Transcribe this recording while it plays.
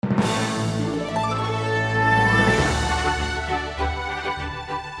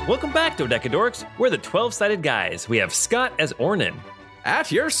Welcome back to Decadorks. We're the 12-sided guys. We have Scott as Ornan, At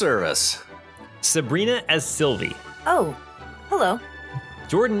your service. Sabrina as Sylvie, Oh, hello.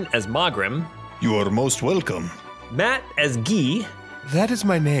 Jordan as Mogrim, You are most welcome. Matt as Guy, That is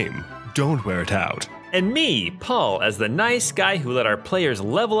my name. Don't wear it out. and me, Paul, as the nice guy who let our players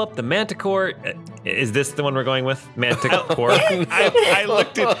level up the Manticore. Is this the one we're going with? Manticore? I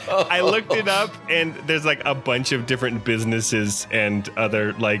looked it up, and there's like a bunch of different businesses and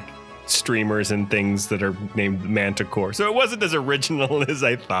other like streamers and things that are named Manticore. So it wasn't as original as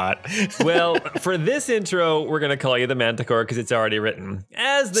I thought. Well, for this intro, we're going to call you the Manticore because it's already written.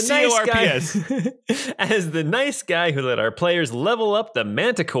 As the nice guy, as the nice guy who let our players level up the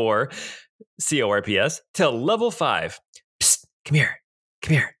Manticore, CORPS, to level 5. Psst, come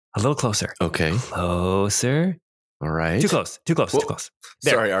here. A little closer. Okay. Closer. All right. Too close. Whoa.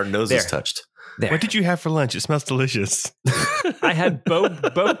 There. Sorry, our noses There. touched. There. What did you have for lunch? It smells delicious. I had Bo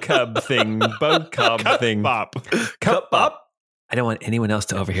Cub thing. Bop. Cup bop. I don't want anyone else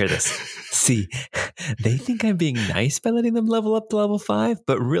to overhear this. See, they think I'm being nice by letting them level up to level 5,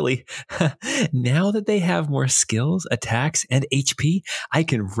 but really, now that they have more skills, attacks, and HP, I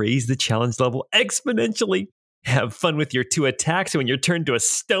can raise the challenge level exponentially. Have fun with your 2 attacks when you're turned to a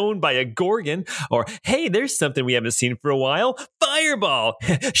stone by a Gorgon, or hey, there's something we haven't seen for a while, Fireball.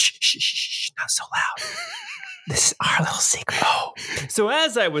 Shh, not so loud. This is our little secret. Oh. So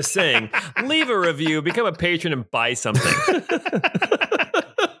as I was saying, leave a review, become a patron, and buy something.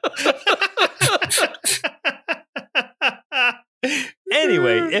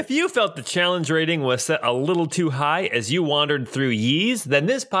 Anyway, if you felt the challenge rating was set a little too high as you wandered through Ys, then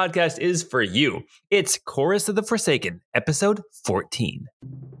this podcast is for you. It's Chorus of the Forsaken, episode 14.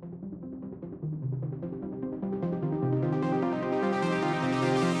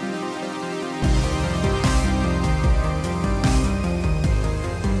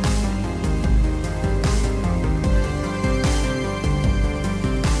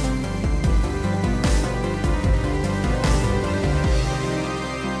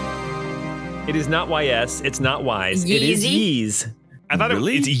 It is not YS. It's not Wise. It is Ys. I thought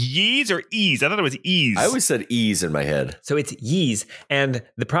Really? it's Yeez or Ease. I thought it was Ease. I always said ease in my head. So it's Ys. And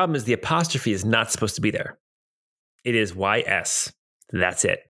the problem is the apostrophe is not supposed to be there. It is YS. That's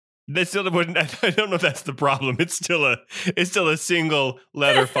it. That still wouldn't. I don't know if that's the problem. It's still a single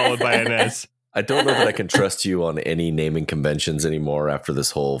letter followed by an S. I don't know that I can trust you on any naming conventions anymore after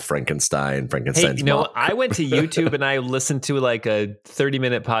this whole Frankenstein's Hey, you know, mom. I went to YouTube and I listened to like a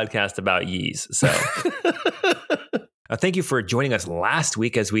 30-minute podcast about Ys. So thank you for joining us last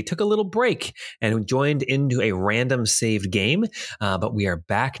week as we took a little break and joined into a random saved game. But we are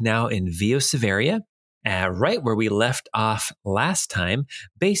back now in Vio Severia. Right where we left off last time,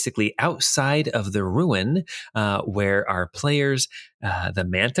 basically outside of the ruin where our players, the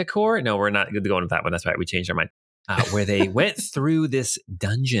Manticore, no, we're not going with that one. That's right. We changed our mind. Where they went through this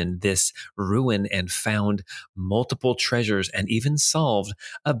dungeon, this ruin, and found multiple treasures and even solved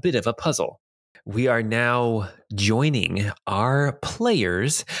a bit of a puzzle. We are now joining our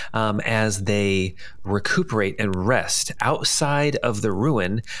players as they recuperate and rest outside of the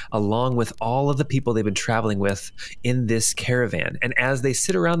ruin, along with all of the people they've been traveling with in this caravan. And as they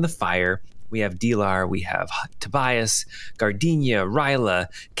sit around the fire, we have Dilar, we have Tobias, Gardenia, Ryla,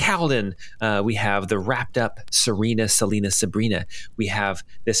 Calden. We have the wrapped up Serena, Selena, Sabrina. We have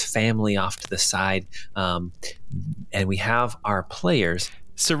this family off to the side. And we have our players.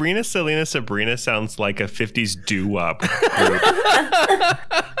 Serena, Selena, Sabrina sounds like a 50s doo-wop group.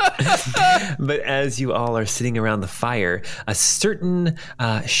 But as you all are sitting around the fire, a certain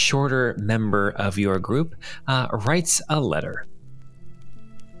shorter member of your group writes a letter.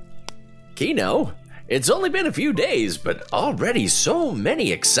 Kino, it's only been a few days, but already so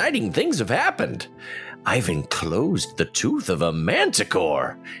many exciting things have happened. I've enclosed the tooth of a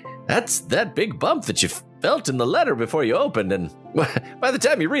manticore. That's that big bump that you felt in the letter before you opened, and by the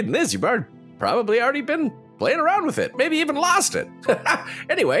time you're reading this, you've probably already been playing around with it, maybe even lost it.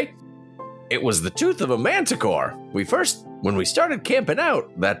 Anyway, it was the tooth of a manticore. When we started camping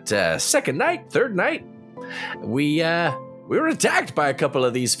out, that third night, we were attacked by a couple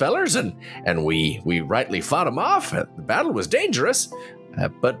of these fellers, and we rightly fought them off. The battle was dangerous,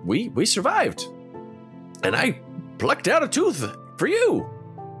 but we survived. And I plucked out a tooth for you.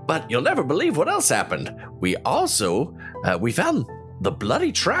 But you'll never believe what else happened. We also, we found the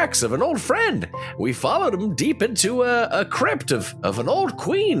bloody tracks of an old friend. We followed him deep into a crypt of an old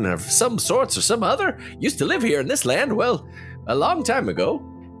queen of some sorts or some other. Used to live here in this land, well, a long time ago.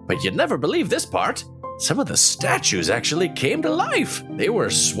 But you'd never believe this part. Some of the statues actually came to life. They were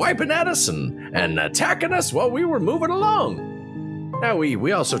swiping at us and attacking us while we were moving along. Now,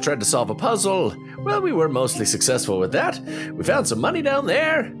 we also tried to solve a puzzle. Well, we were mostly successful with that. We found some money down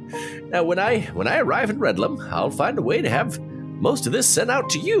there. Now, when I arrive in Redlam, I'll find a way to have most of this sent out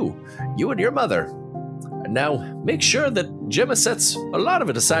to you and your mother. And now, make sure that Gemma sets a lot of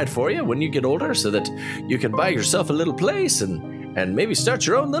it aside for you when you get older so that you can buy yourself a little place and maybe start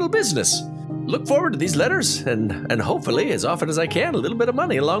your own little business. Look forward to these letters and hopefully, as often as I can, a little bit of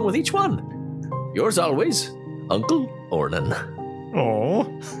money along with each one. Yours always, Uncle Ornan.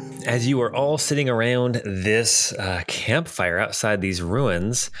 Aww. As you are all sitting around this campfire outside these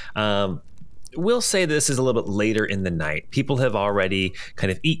ruins, we'll say this is a little bit later in the night. People have already kind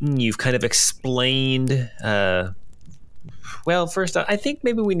of eaten. You've kind of explained. Well, first, I think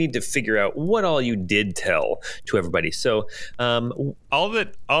maybe we need to figure out what all you did tell to everybody. So, all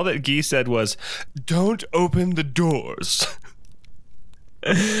that Guy said was, "Don't open the doors."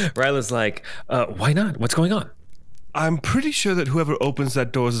 Ryla's like, "Why not? What's going on?" I'm pretty sure that whoever opens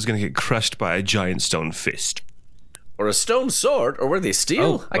that doors is going to get crushed by a giant stone fist. Or a stone sword, or were they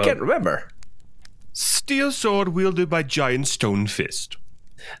steel? I can't remember. Steel sword wielded by giant stone fist.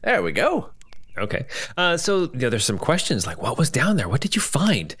 There we go. Okay. So there's some questions like, what was down there? What did you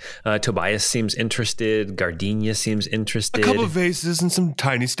find? Tobias seems interested. Gardenia seems interested. A couple of vases and some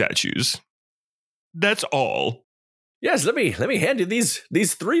tiny statues. That's all. Yes, let me hand you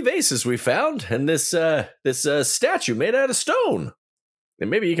these 3 vases we found and this statue made out of stone.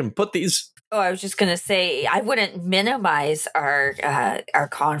 And maybe you can put these. Oh, I was just gonna say I wouldn't minimize our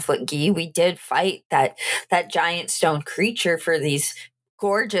conflict, Guy. We did fight that giant stone creature for these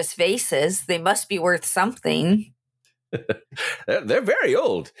gorgeous vases. They must be worth something. They're very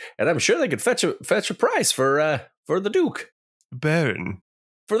old, and I'm sure they could fetch a price for the Duke. Baron.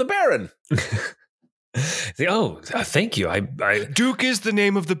 For the Baron. Thank you. I Duke is the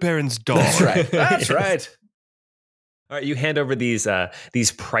name of the Baron's dog. That's right. That's right. All right, you hand over these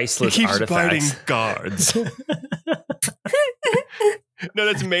priceless he keeps artifacts. biting guards. No,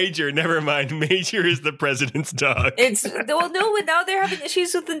 that's Major. Never mind. Major is the president's dog. Now they're having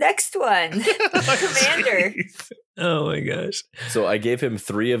issues with the next one. Commander. Oh my gosh. So I gave him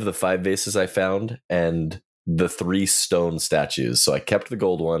 3 of the 5 vases I found and the 3 stone statues. So I kept the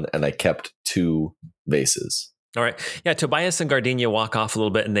gold one and I kept 2 vases. All right. Yeah, Tobias and Gardenia walk off a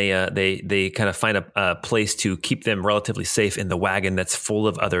little bit, and they kind of find a place to keep them relatively safe in the wagon that's full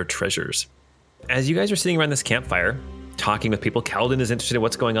of other treasures. As you guys are sitting around this campfire, talking with people, Kaladin is interested in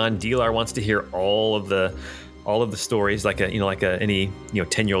what's going on. Delar wants to hear all of the stories, like any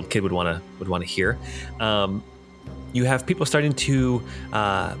 10-year-old kid would want to hear. You have people starting to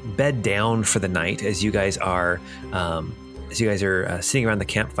bed down for the night as you guys are sitting around the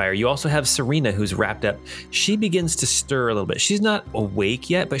campfire. You also have Serena, who's wrapped up. She begins to stir a little bit. She's not awake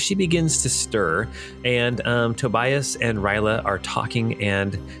yet, but she begins to stir. And Tobias and Ryla are talking,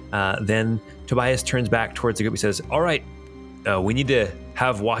 and then Tobias turns back towards the group. He says, "All right, we need to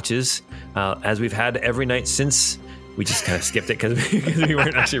have watches, as we've had every night since." We just kind of skipped it because we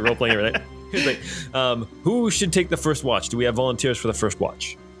weren't actually role-playing every night. He's like, who should take the first watch? Do we have volunteers for the first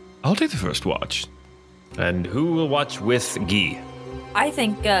watch? I'll take the first watch. And who will watch with Guy? I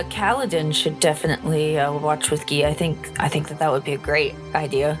think Kaladin should definitely watch with Guy. I think that would be a great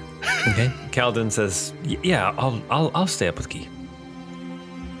idea. Okay. Kaladin says, "Yeah, I'll stay up with Guy."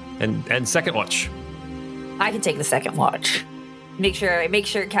 And second watch. I can take the second watch. Make sure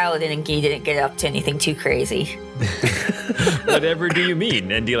Kaladin and Guy didn't get up to anything too crazy. Whatever do you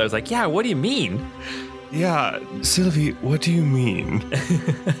mean? And Dealer's like, "Yeah, what do you mean?" Yeah, Sylvie, what do you mean?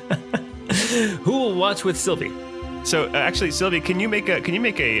 Who will watch with Sylvie? So actually, Sylvie, can you make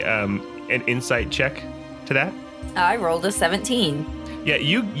an insight check to that? I rolled a 17. Yeah,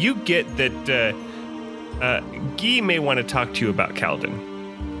 you get that Guy may want to talk to you about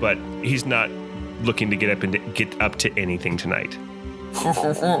Kaladin, but he's not looking to get up to anything tonight.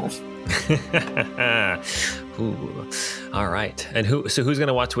 Ooh. All right. And who's going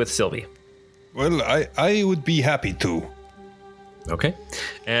to watch with Sylvie? Well, I would be happy to. Okay.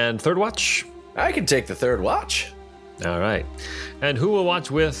 And third watch? I can take the third watch. All right. And who will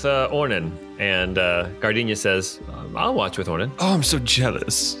watch with Ornan? And Gardenia says, "I'll watch with Ornan." Oh, I'm so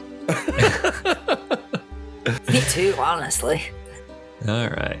jealous. Me too, honestly. All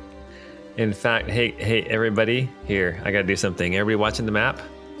right. In fact, hey, everybody, here, I got to do something. Everybody watching the map?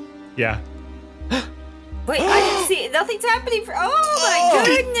 Yeah. Wait, I didn't see it. Nothing's happening for. Oh my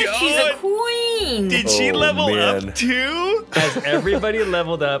goodness, she's a queen. Did she level up too? As everybody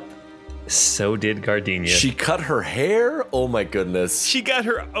leveled up, so did Gardenia. She cut her hair? Oh my goodness. She got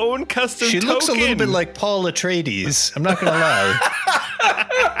her own custom She token. looks a little bit like Paul Atreides. I'm not going to lie.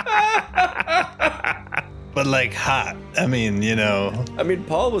 but like hot. I mean, I mean,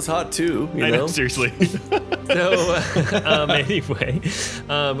 Paul was hot too, you I know? know, seriously. So, anyway,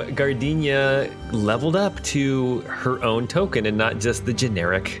 Gardenia leveled up to her own token and not just the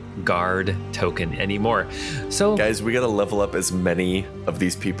generic guard token anymore. So, Guys, we gotta level up as many of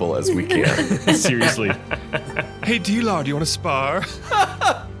these people as we can. Seriously. Hey, D-Law, do you want to spar?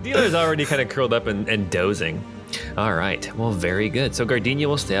 Dealer's already kind of curled up and dozing. All right. Well, very good. So Gardenia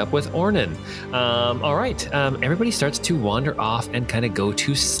will stay up with Ornan. All right. Everybody starts to wander off and kind of go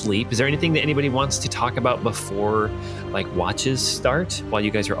to sleep. Is there anything that anybody wants to talk about before, like, watches start while you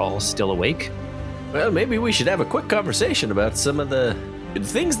guys are all still awake? Well, maybe we should have a quick conversation about some of the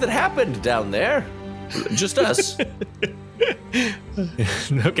things that happened down there. Just us. Okay.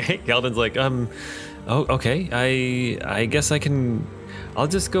 Galvin's like, oh, okay. I guess I can. I'll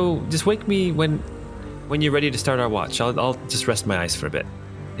just go. Just wake me when you're ready to start our watch. I'll just rest my eyes for a bit.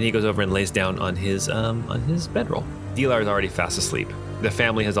 And he goes over and lays down on his bedroll. Dilar is already fast asleep. The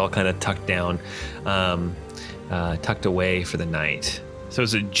family has all kind of tucked down, tucked away for the night. So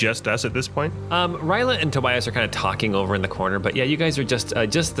is it just us at this point? Ryla and Tobias are kind of talking over in the corner, but yeah, you guys are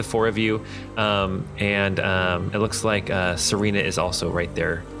just the four of you, and it looks like Serena is also right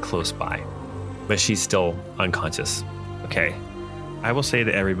there close by, but she's still unconscious. Okay. I will say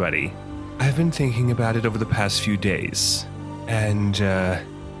to everybody, I've been thinking about it over the past few days, and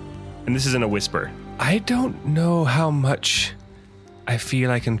this is in a whisper. I don't know how much I feel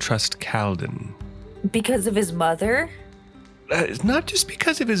I can trust Calden. Because of his mother? It's not just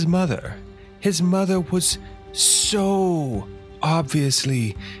because of his mother. His mother was so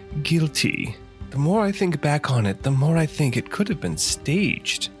obviously guilty. The more I think back on it, the more I think it could have been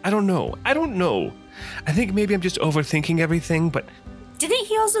staged. I don't know. I think maybe I'm just overthinking everything, but Didn't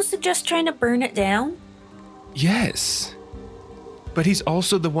he also suggest trying to burn it down? yes. But he's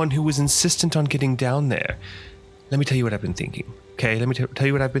also the one who was insistent on getting down there. Let me tell you what I've been thinking. Okay, let me tell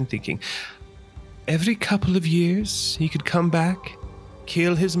you what I've been thinking. Every couple of years, he could come back,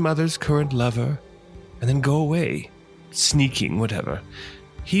 kill his mother's current lover, and then go away. Sneaking, whatever.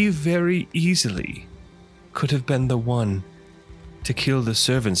 He very easily could have been the one to kill the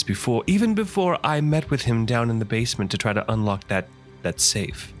servants even before I met with him down in the basement to try to unlock that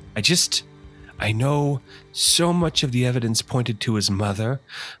safe. I know so much of the evidence pointed to his mother,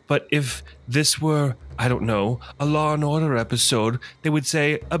 but if this were, I don't know, a Law and Order episode, they would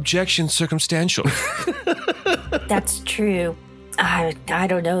say, objection circumstantial. That's true. I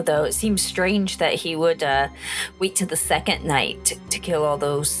don't know, though. It seems strange that he would wait to the second night to kill all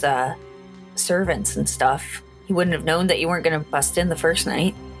those servants and stuff. He wouldn't have known that you weren't going to bust in the first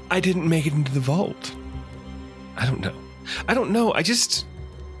night. I didn't make it into the vault. I don't know.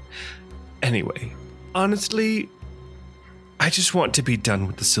 Anyway, honestly, I just want to be done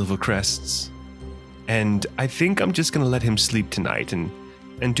with the Silver Crests. And I think I'm just going to let him sleep tonight and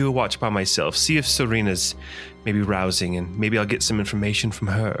do a watch by myself, see if Serena's maybe rousing, and maybe I'll get some information from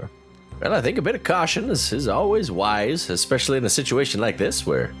her. Well, I think a bit of caution is always wise, especially in a situation like this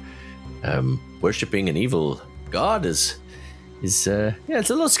where worshipping an evil god is it's a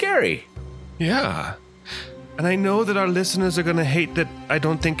little scary. Yeah. And I know that our listeners are going to hate that I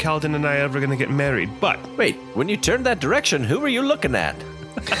don't think Calden and I are ever going to get married, but... Wait, when you turned that direction, who were you looking at?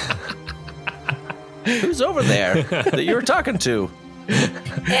 Who's over there that you were talking to?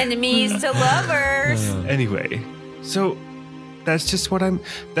 Enemies to lovers. Anyway, so that's what I'm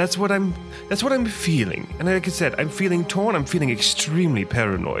feeling. And like I said, I'm feeling torn, I'm feeling extremely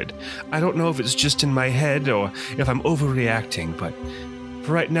paranoid. I don't know if it's just in my head or if I'm overreacting, but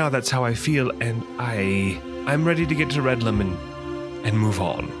for right now that's how I feel, and I'm ready to get to Redlam and move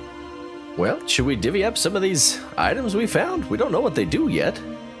on. Well, should we divvy up some of these items we found? We don't know what they do yet.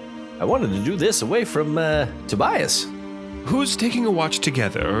 I wanted to do this away from Tobias. Who's taking a watch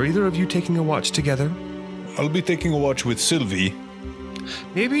together? Are either of you taking a watch together? I'll be taking a watch with Sylvie.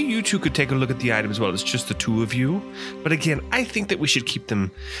 Maybe you two could take a look at the items while it's just the two of you. But again, I think that we should keep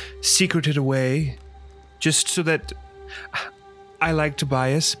them secreted away, just so that... I like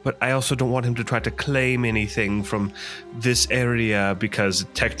Tobias, but I also don't want him to try to claim anything from this area because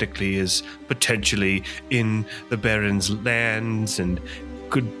it technically is potentially in the Baron's lands and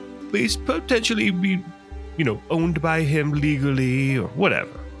could potentially be, owned by him legally or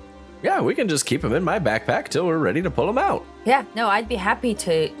whatever. Yeah, we can just keep him in my backpack till we're ready to pull him out. Yeah, no, I'd be happy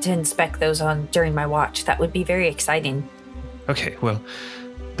to inspect those during my watch. That would be very exciting. Okay, well,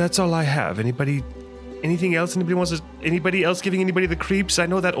 that's all I have. Anything else? Anybody else giving anybody the creeps? I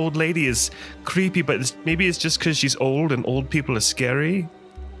know that old lady is creepy, but maybe it's just because she's old and old people are scary.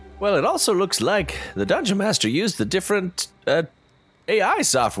 Well, it also looks like the Dungeon Master used a different AI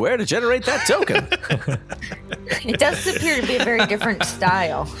software to generate that token. It does appear to be a very different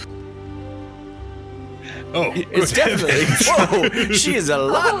style. Oh, It's definitely. Whoa, she is a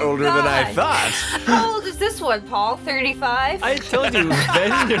lot Oh, older than I God. thought. How old is this one, Paul? 35? I told you,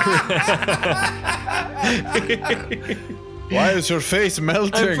 why is your face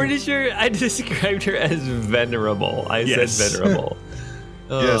melting? I'm pretty sure I described her as venerable. I Yes. said venerable.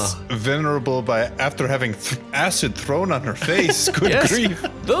 Yes, Ugh. venerable after having acid thrown on her face. Good Yes, grief.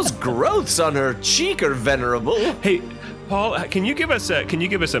 those growths on her cheek are venerable. Hey, Paul, can you give us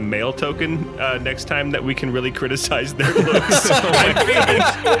a mail token next time that we can really criticize their looks?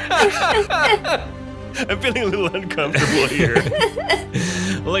 I'm feeling a little uncomfortable here.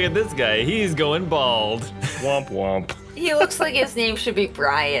 Look at this guy. He's going bald. Womp womp. He looks like his name should be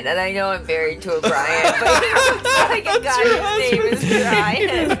Brian, and I know I'm married to a Brian, but he looks like a guy whose name is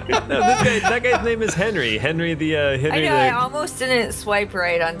Brian. No, that guy's name is Henry. Henry the Henry. I know, I almost didn't swipe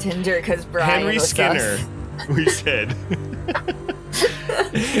right on Tinder because Brian Henry was Skinner, sus. we said.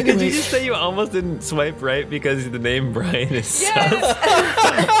 Did you just say you almost didn't swipe right because the name Brian is sus?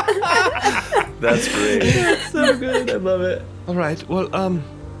 That's great. So good. I love it. All right. Well,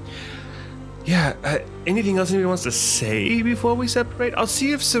 yeah. Anything else anybody wants to say before we separate? I'll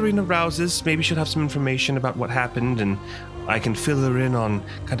see if Serena rouses. Maybe she'll have some information about what happened, and I can fill her in on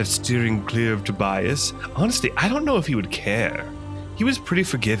kind of steering clear of Tobias. Honestly, I don't know if he would care. He was pretty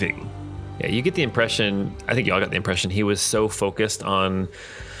forgiving. Yeah, you get the impression, I think you all got the impression, he was so focused on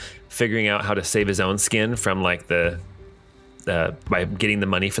figuring out how to save his own skin from like by getting the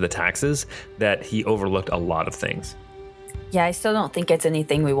money for the taxes that he overlooked a lot of things. Yeah, I still don't think it's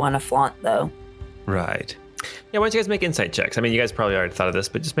anything we want to flaunt, though. Right. Yeah, why don't you guys make insight checks? I mean, you guys probably already thought of this,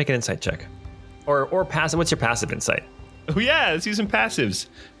 but just make an insight check. Or passive. What's your passive insight? Oh yeah, let's use some passives.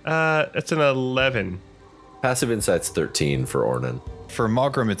 That's an 11. Passive insight's 13 for Ornan. For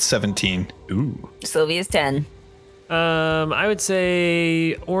Mogram, it's 17. Ooh. Sylvia's 10. I would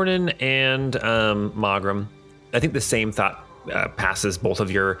say Ornan and Mogram. I think the same thought passes both of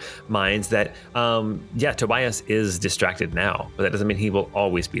your minds that, yeah, Tobias is distracted now, but that doesn't mean he will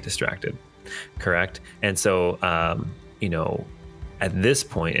always be distracted. Correct? And so, at this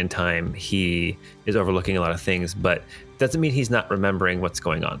point in time, he is overlooking a lot of things, but doesn't mean he's not remembering what's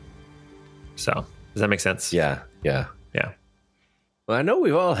going on. So, does that make sense? Yeah. Yeah. Well, I know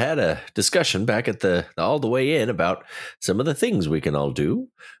we've all had a discussion back at the All the Way In about some of the things we can all do.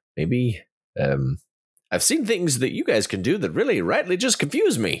 Maybe I've seen things that you guys can do that really rightly just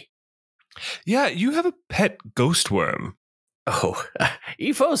confuse me. Yeah, you have a pet ghost worm. Oh,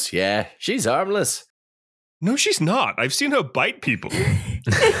 Ephos, yeah, she's harmless. No, she's not. I've seen her bite people.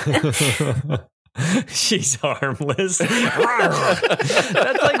 She's harmless.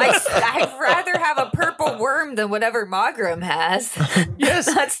 That's like I'd rather have a purple worm than whatever Mogram has.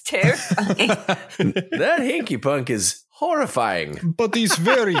 Yes. That's terrifying. That Hinky Punk is horrifying. But he's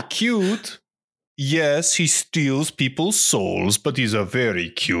very cute. Yes, he steals people's souls, but he's a very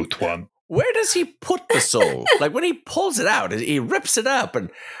cute one. Where does he put the soul? Like when he pulls it out, he rips it up, and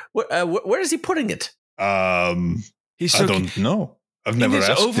where is he putting it? He's I so don't know. I've in never his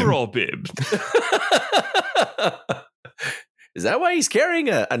asked overall bib. Is that why he's carrying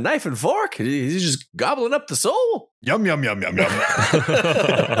a knife and fork? He's just gobbling up the soul? him. Yum, yum, yum, yum, yum.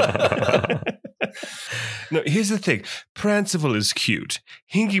 No, here's the thing. Prancival is cute.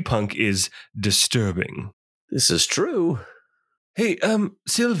 Hinky Punk is disturbing. This is true. Hey,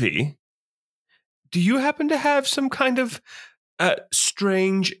 Sylvie, do you happen to have some kind of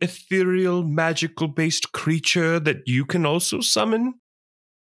strange, ethereal, magical-based creature that you can also summon?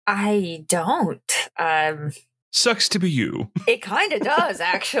 I don't. Sucks to be you. It kind of does,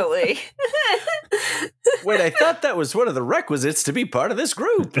 actually. Wait, I thought that was one of the requisites to be part of this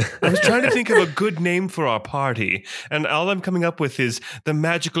group. I was trying to think of a good name for our party, and all I'm coming up with is the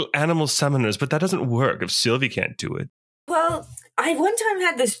magical animal summoners, but that doesn't work if Sylvie can't do it. Well, I one time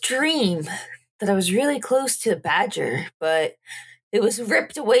had this dream that I was really close to a badger, but it was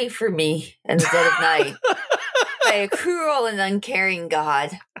ripped away from me in the dead of night by a cruel and uncaring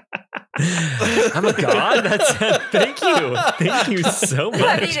god. I'm a god. Thank you so much.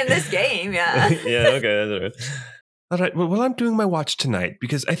 I mean, in this game, yeah. Yeah. Okay. That's all right. All right. Well, I'm doing my watch tonight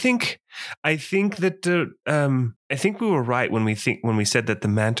because I think that I think we were right when we said that the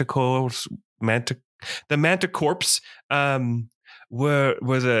manticorps were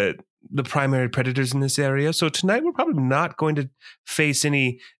the primary predators in this area. So tonight we're probably not going to face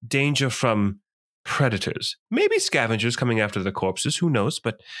any danger from predators. Maybe scavengers coming after the corpses. Who knows?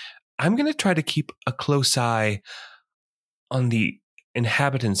 But I'm going to try to keep a close eye on the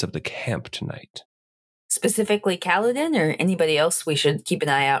inhabitants of the camp tonight. specifically Kaladin or anybody else we should keep an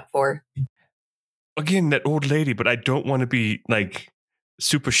eye out for? Again, that old lady, but I don't want to be like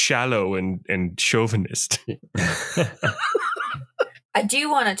super shallow and chauvinist. I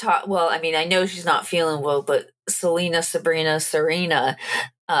do want to talk. Well, I mean, I know she's not feeling well, but Selena, Sabrina, Serena,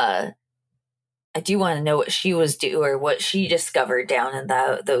 I do want to know what she was doing or what she discovered down in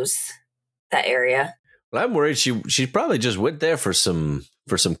that area. Well, I'm worried she probably just went there for some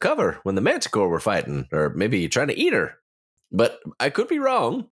cover when the Manticore were fighting, or maybe trying to eat her. But I could be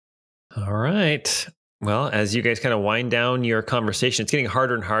wrong. All right. Well, as you guys kind of wind down your conversation, it's getting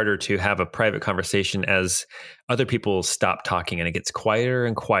harder and harder to have a private conversation as other people stop talking, and it gets quieter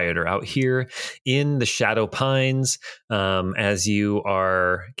and quieter out here in the Shadow Pines as you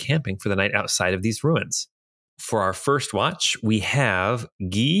are camping for the night outside of these ruins. For our first watch, we have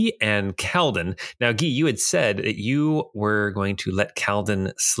Guy and Kalden. Now, Guy, you had said that you were going to let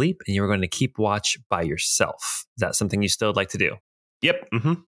Kalden sleep and you were going to keep watch by yourself. Is that something you still would like to do? Yep.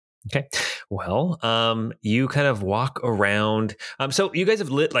 Mm-hmm. Okay. Well, you kind of walk around. So you guys have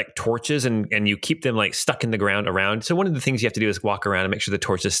lit like torches and you keep them like stuck in the ground around. So one of the things you have to do is walk around and make sure the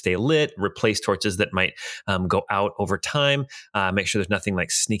torches stay lit, replace torches that might go out over time, make sure there's nothing like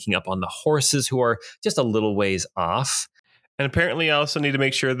sneaking up on the horses who are just a little ways off. And apparently I also need to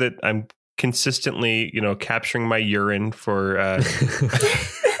make sure that I'm consistently, capturing my urine for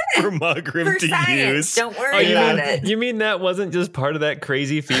for Mugrim For to science. use. Don't worry about it. You mean that wasn't just part of that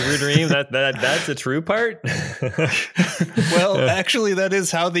crazy fever dream? That's a true part? Well, actually, that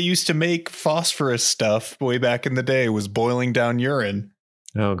is how they used to make phosphorus stuff way back in the day, was boiling down urine.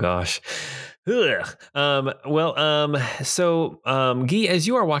 Oh, gosh. Ugh. So, Guy, as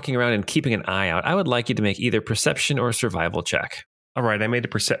you are walking around and keeping an eye out, I would like you to make either perception or survival check. All right, I made a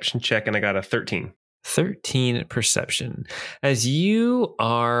perception check and I got a 13. 13 perception. As you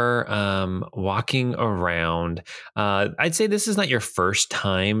are walking around, I'd say this is not your first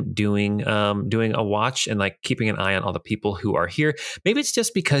time doing a watch and like keeping an eye on all the people who are here. Maybe it's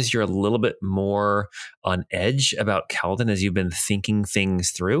just because you're a little bit more on edge about Kalden as you've been thinking things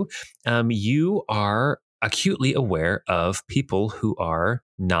through. You are acutely aware of people who are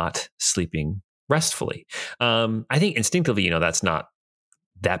not sleeping restfully. I think instinctively, that's not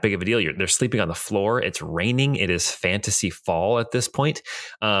that big of a deal. They're sleeping on the floor. It's raining. It is fantasy fall at this point.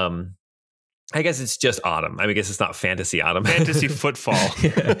 I guess it's just autumn. I guess it's not fantasy autumn. Fantasy footfall.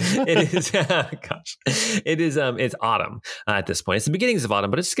 It is. Gosh, it is. It's autumn at this point. It's the beginnings of autumn,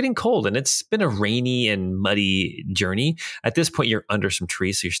 but it's getting cold, and it's been a rainy and muddy journey. At this point, you're under some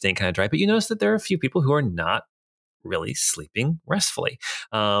trees, so you're staying kind of dry. But you notice that there are a few people who are not really sleeping restfully,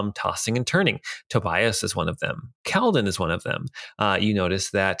 tossing and turning. Tobias is one of them. Kalden is one of them. You notice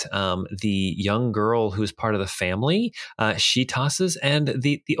that the young girl who's part of the family, she tosses, and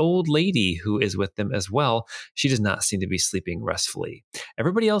the old lady who is with them as well, she does not seem to be sleeping restfully.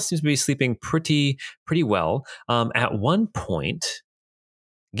 Everybody else seems to be sleeping pretty well. At one point,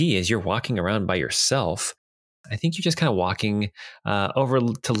 Guy, as you're walking around by yourself, I think you're just kind of walking over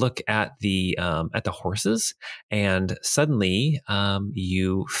to look at the horses, and suddenly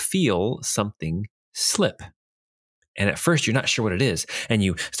you feel something slip. And at first, you're not sure what it is, and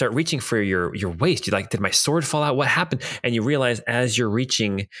you start reaching for your waist. You're like, "Did my sword fall out? What happened?" And you realize as you're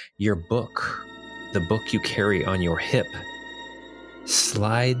reaching your book, the book you carry on your hip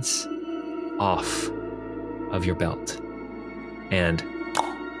slides off of your belt and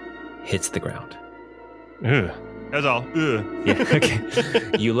hits the ground. Ugh. That's all. Ugh. Yeah. Okay.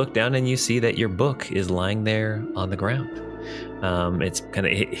 You look down and you see that your book is lying there on the ground. It's kind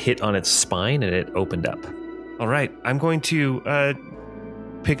of hit on its spine and it opened up. All right. I'm going to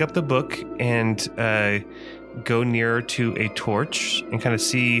pick up the book and go nearer to a torch and kind of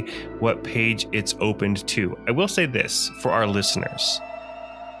see what page it's opened to. I will say this for our listeners.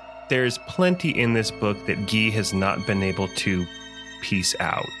 There's plenty in this book that Guy has not been able to piece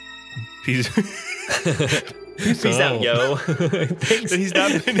out. Peace out, yo. Thanks. He's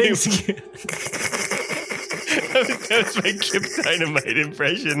not been able. That was my Kip Dynamite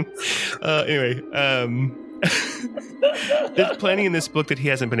impression. Anyway, there's plenty in this book that he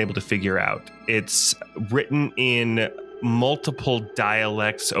hasn't been able to figure out. It's written in multiple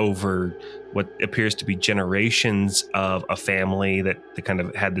dialects over what appears to be generations of a family that kind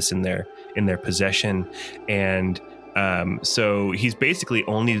of had this in their possession, and so he's basically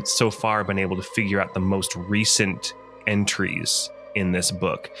only so far been able to figure out the most recent entries in this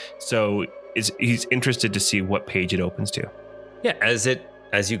book. So he's interested to see what page it opens to. Yeah,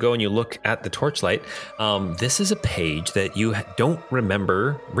 as you go and you look at the torchlight, this is a page that you don't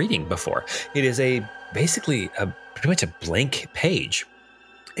remember reading before. It is basically pretty much a blank page.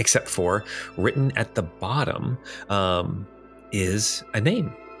 except for written at the bottom is a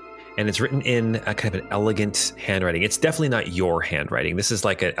name. And it's written in a kind of an elegant handwriting. It's definitely not your handwriting. This is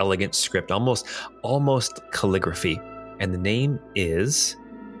like an elegant script, almost calligraphy. And the name is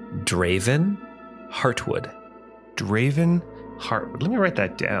Draven Heartwood. Draven Heartwood. Let me write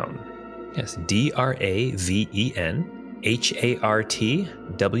that down. Yes,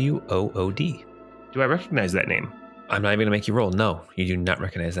 DravenHartwood. Do I recognize that name? I'm not even going to make you roll. No, you do not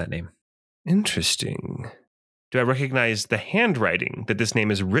recognize that name. Interesting. Do I recognize the handwriting that this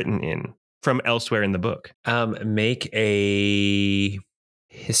name is written in from elsewhere in the book? Make a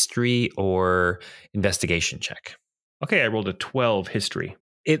history or investigation check. Okay, I rolled a 12 history.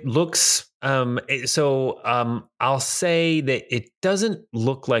 It looks I'll say that it doesn't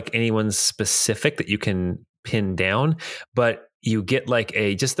look like anyone's specific that you can pin down, but you get like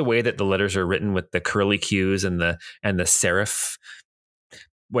just the way that the letters are written with the curly cues and the serif,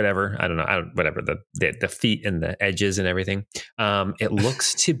 whatever, I don't know, whatever the feet and the edges and everything. It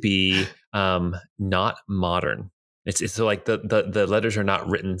looks to be not modern. It's so like the letters are not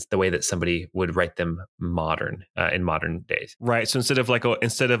written the way that somebody would write them modern in modern days. Right. So instead of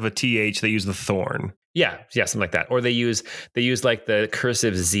a TH, they use the thorn. Yeah, something like that. Or they use like the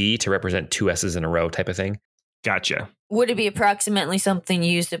cursive Z to represent two S's in a row type of thing. Gotcha. Would it be approximately something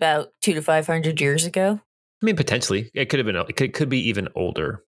used about 200 to 500 years ago? I mean, potentially. It could have been. It could be even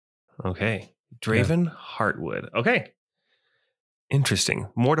older. Okay. Draven Heartwood. Okay. Interesting.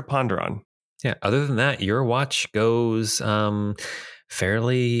 More to ponder on. Yeah. Other than that, your watch goes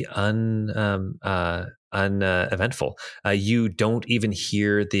fairly uneventful. You don't even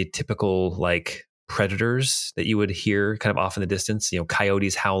hear the typical like predators that you would hear kind of off in the distance. You know,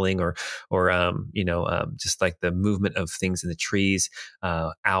 coyotes howling, or just like the movement of things in the trees.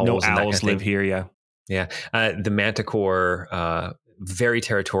 Owls. No owls live here. Yeah. Yeah. The Manticore. Very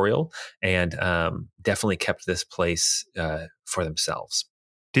territorial and definitely kept this place for themselves.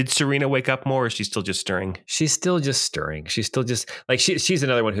 Did Serena wake up more, or is she still just stirring? She's still just stirring. She's still just like she's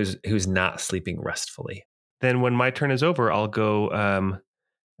another one who's not sleeping restfully. Then when my turn is over, I'll go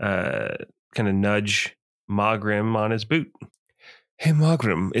kind of nudge Magrim on his boot. Hey,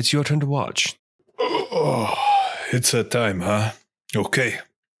 Magrim, it's your turn to watch. Oh, it's that time, huh? Okay.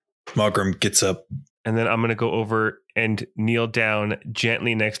 Magrim gets up. And then I'm going to go over and kneel down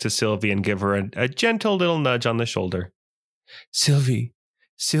gently next to Sylvie and give her a gentle little nudge on the shoulder. Sylvie,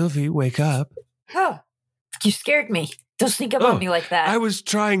 wake up. Oh, you scared me. Don't sneak up on me like that. I was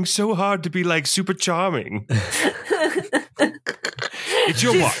trying so hard to be like super charming. It's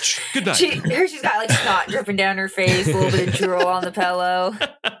your watch. Good night. She's got like snot dripping down her face, a little bit of drool on the pillow.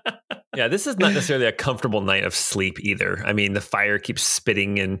 Yeah, this is not necessarily a comfortable night of sleep either. I mean, the fire keeps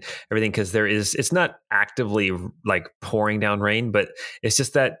spitting and everything because it's not actively like pouring down rain, but it's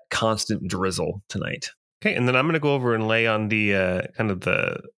just that constant drizzle tonight. Okay, and then I'm going to go over and lay on the kind of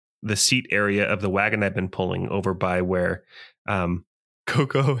the seat area of the wagon I've been pulling over by where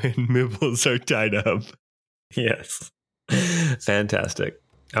Coco and Mibbles are tied up. Yes. Fantastic.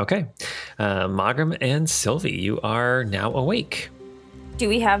 Okay. Magrim and Sylvie, you are now awake. Do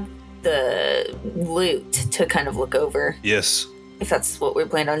we have the loot to kind of look over? Yes. If that's what we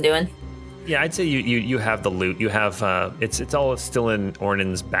plan on doing. Yeah, I'd say you have the loot. You have it's all still in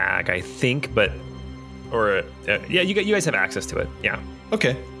Ornan's bag, I think, but you guys have access to it. Yeah.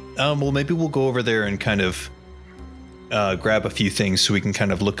 Okay. Well, maybe we'll go over there and kind of grab a few things so we can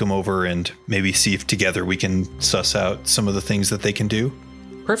kind of look them over and maybe see if together we can suss out some of the things that they can do.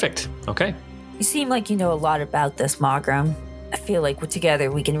 Perfect. Okay. You seem like you know a lot about this, Magrim. I feel like together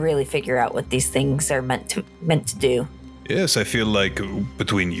we can really figure out what these things are meant to do. Yes, I feel like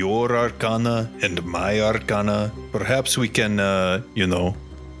between your arcana and my arcana, perhaps we can,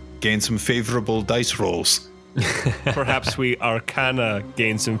 gain some favorable dice rolls. Perhaps we arcana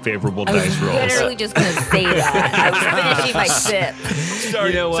gain some favorable dice rolls. I was literally just going to say that. I was finishing my sip.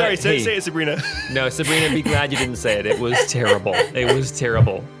 Sorry, you know what? Say it, Sabrina. No, Sabrina, be glad you didn't say it. It was terrible.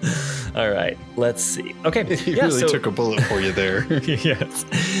 All right, let's see. Okay. He really took a bullet for you there. Yes.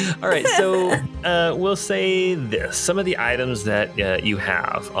 All right, so we'll say this. Some of the items that you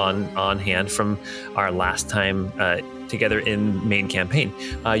have on hand from our last time together in main campaign.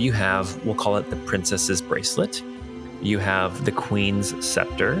 You have, we'll call it the Princess's Bracelet. You have the Queen's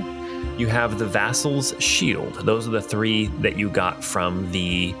Scepter. You have the Vassal's Shield. Those are the three that you got from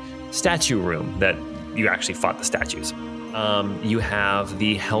the statue room that you actually fought the statues. You have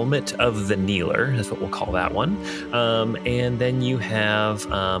the Helmet of the Kneeler, that's what we'll call that one. And then you have,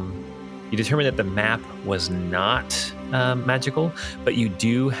 you determined that the map was not magical, but you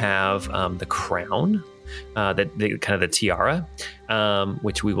do have the crown. kind of the tiara,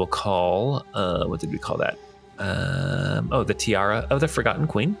 which we will call, what did we call that? The tiara of the Forgotten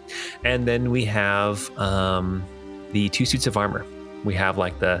Queen. And then we have the 2 suits of armor. We have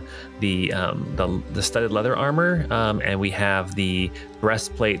like the studded leather armor, and we have the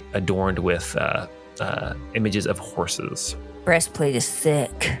breastplate adorned with images of horses. Breastplate is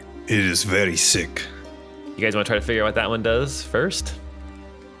sick. It is very sick. You guys want to try to figure out what that one does first?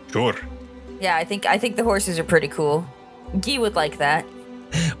 Sure. Yeah, I think the horses are pretty cool. Guy would like that.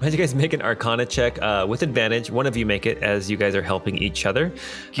 Why don't you guys make an Arcana check with advantage? One of you make it as you guys are helping each other.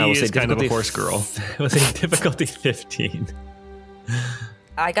 Guy is kind of a horse girl. We'll say difficulty 15.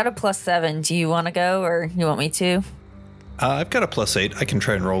 I got a +7. Do you want to go or you want me to? I've got a +8. I can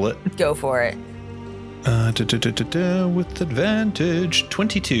try and roll it. Go for it. With advantage,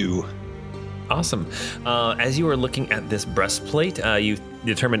 22. Awesome. As you are looking at this breastplate, you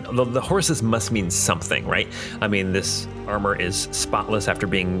determine the horses must mean something, right? I mean, this armor is spotless after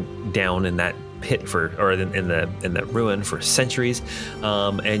being down in that pit in the ruin for centuries,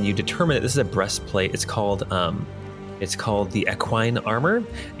 and you determine that this is a breastplate. It's called the equine armor,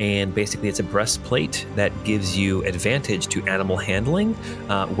 and basically it's a breastplate that gives you advantage to animal handling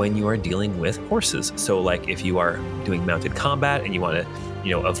when you are dealing with horses. So like if you are doing mounted combat and you want to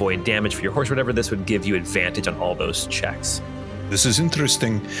avoid damage for your horse or whatever, this would give you advantage on all those checks. This is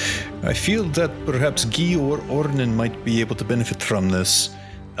interesting. I feel that perhaps Guy or Ornan might be able to benefit from this,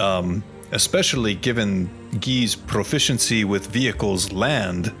 especially given Guy's proficiency with vehicles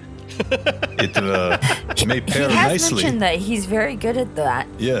land. It may pair he has nicely. mentioned that he's very good at that.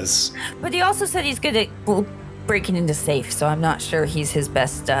 Yes. But he also said he's good at breaking into safes, so I'm not sure he's his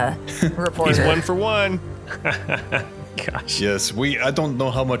best reporter. He's 1 for 1. Gosh. Yes, I don't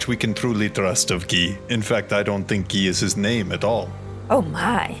know how much we can truly trust of Guy. In fact, I don't think Guy is his name at all. Oh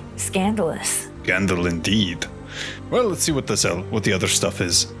my, scandalous. Scandal indeed. Well, let's see what the other stuff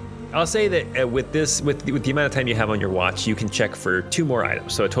is. I'll say that with the amount of time you have on your watch, you can check for 2 more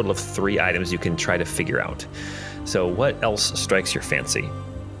items. So a total of 3 items you can try to figure out. So what else strikes your fancy?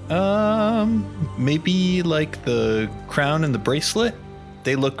 Maybe like the crown and the bracelet.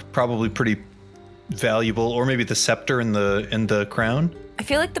 They look probably pretty valuable, or maybe the scepter and the crown. I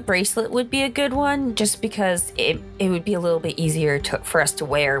feel like the bracelet would be a good one, just because it would be a little bit easier for us to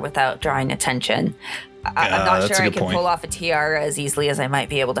wear without drawing attention. I'm not sure I can pull off a tiara as easily as I might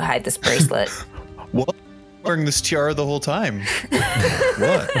be able to hide this bracelet. What? Wearing this tiara the whole time.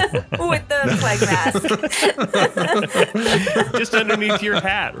 What? With the flag mask. Just underneath your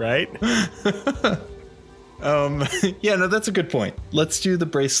hat, right? Yeah, no, that's a good point. Let's do the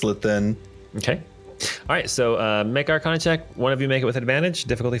bracelet then. Okay. All right, so make Arcana check. One of you make it with advantage.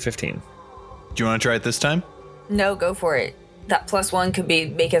 Difficulty 15. Do you want to try it this time? No, go for it. That +1 could be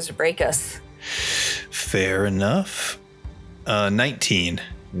make us or break us. Fair enough. 19.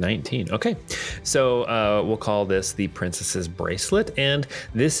 19. Okay. So we'll call this the princess's bracelet. And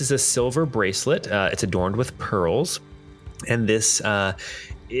this is a silver bracelet. It's adorned with pearls. And this, I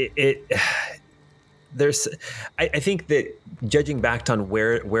think that judging back on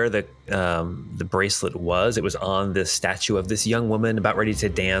where the bracelet was, it was on this statue of this young woman about ready to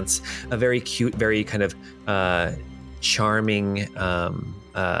dance, a very cute, very kind of charming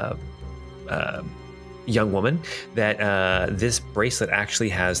young woman. That this bracelet actually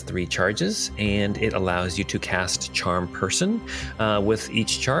has 3 charges, and it allows you to cast Charm Person with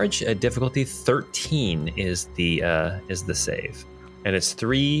each charge. Difficulty 13 is the save. And it's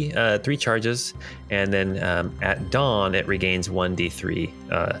 3 charges, and then at dawn it regains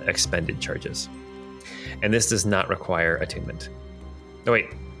 1d3 expended charges. And this does not require attunement. Oh wait,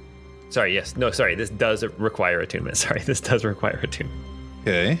 sorry. Yes, no, sorry. This does require attunement. Sorry, this does require attunement.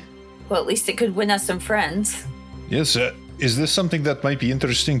 Okay. Well, at least it could win us some friends. Yes. Is this something that might be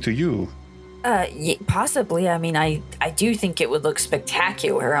interesting to you? Possibly. I mean, I do think it would look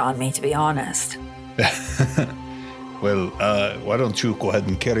spectacular on me, to be honest. Well, why don't you go ahead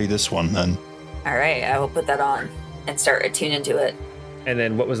and carry this one then? All right, I will put that on and start attuning to it. And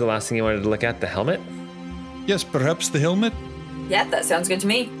then what was the last thing you wanted to look at? The helmet? Yes, perhaps the helmet? Yeah, that sounds good to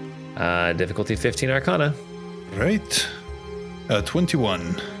me. Difficulty 15 Arcana. Right.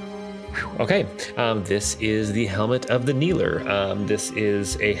 21. Okay, this is the helmet of the Kneeler. This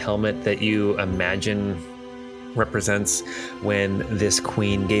is a helmet that you imagine represents when this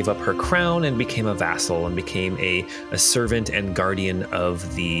queen gave up her crown and became a vassal and became a servant and guardian of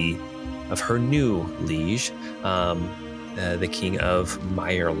her new liege. the king of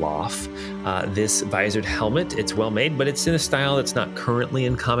Meyerloff. This visored helmet, it's well made, but it's in a style that's not currently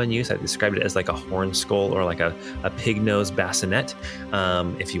in common use. I described it as like a horn skull or like a pig nose bassinet.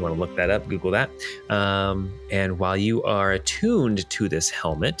 If you want to look that up, Google that. And while you are attuned to this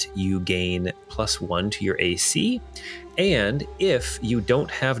helmet, you gain +1 to your AC. And if you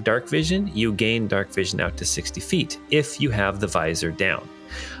don't have dark vision, you gain dark vision out to 60 feet if you have the visor down.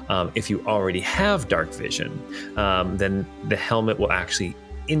 If you already have dark vision, then the helmet will actually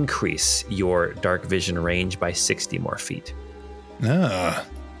increase your dark vision range by 60 more feet. Ah,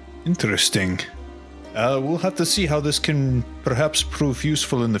 interesting. We'll have to see how this can perhaps prove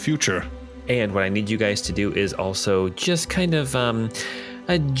useful in the future. And what I need you guys to do is also just kind of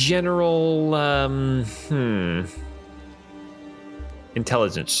a general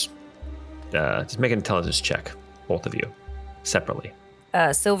intelligence. Just make an intelligence check, both of you, separately.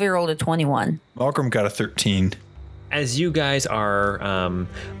 Sylvie rolled a 21. Malcolm got a 13. As you guys are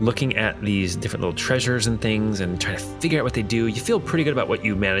looking at these different little treasures and things and trying to figure out what they do, you feel pretty good about what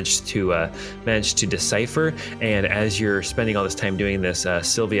you managed to decipher. And as you're spending all this time doing this,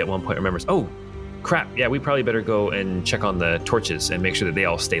 Sylvie at one point remembers, oh, crap, yeah, we probably better go and check on the torches and make sure that they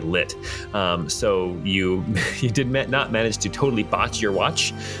all stay lit. So you did not manage to totally botch your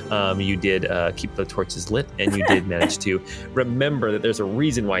watch. You did keep the torches lit, and you did manage to remember that there's a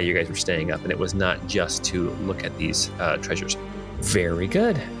reason why you guys were staying up, and it was not just to look at these treasures. Very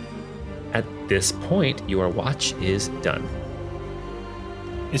good. At this point, your watch is done.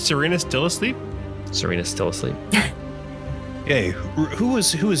 Is Serena still asleep? Serena's still asleep. Hey, who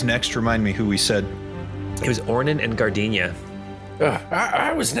was next? Remind me who we said. It was Ornan and Gardenia.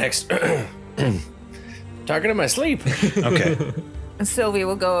 I was next. Talking in my sleep. Okay. Sylvie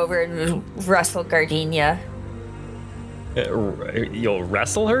will go over and rustle Gardenia. You'll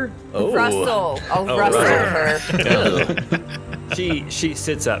wrestle her? Oh. Rustle. I'll rustle her. She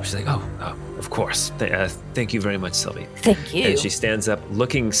sits up. She's like, oh, of course. Thank you very much, Sylvie. Thank you. And she stands up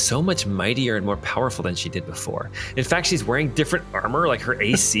looking so much mightier and more powerful than she did before. In fact, she's wearing different armor. Like her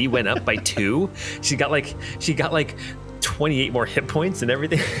AC went up by 2. She got like 28 more hit points and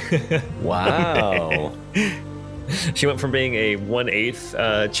everything. Wow. She went from being a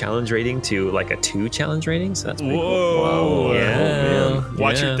 1/8 challenge rating to like a 2 challenge rating. So that's pretty cool. Whoa. Yeah.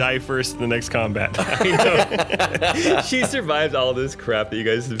 Watch yeah. her die first in the next combat. I know. She survived all this crap that you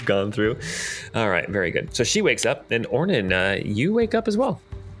guys have gone through. All right, very good. So she wakes up, and Ornan, you wake up as well.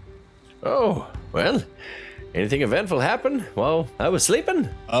 Oh, well, anything eventful happen while I was sleeping?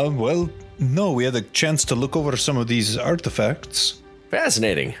 Well, no, we had a chance to look over some of these artifacts.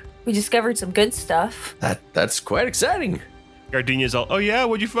 Fascinating. We discovered some good stuff. That's quite exciting. Gardenia's all, oh yeah,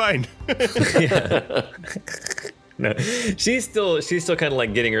 what'd you find? Yeah. No, she's still kind of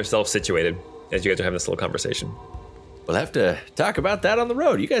like getting herself situated as you guys are having this little conversation. We'll have to talk about that on the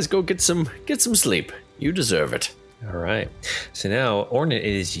road. You guys go get some sleep. You deserve it. All right. So now, Ornan, it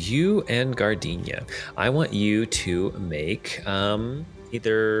is you and Gardenia. I want you to make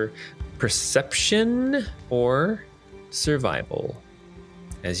either perception or survival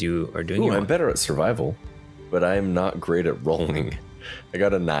as you are doing Ooh, your I'm better at survival, but I'm not great at rolling. I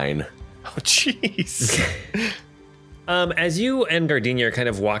got a 9. Oh, jeez. As you and Gardenia are kind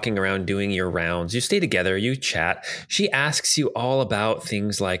of walking around doing your rounds, you stay together, you chat. She asks you all about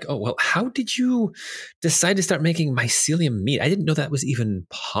things like, oh, well, how did you decide to start making mycelium meat? I didn't know that was even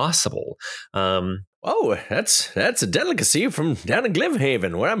possible. Oh, that's a delicacy from down in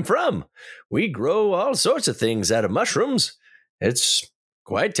Glimhaven, where I'm from. We grow all sorts of things out of mushrooms. It's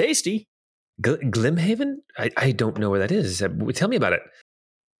quite tasty. Glimhaven? I don't know where that is. Tell me about it.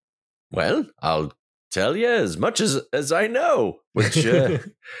 Well, I'll tell you as much as I know, which let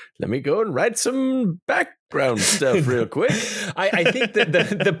me go and write some background stuff real quick. I think that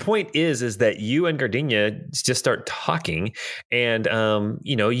the point is that you and Gardenia just start talking, and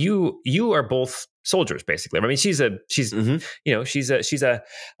you are both soldiers basically. I mean, she's a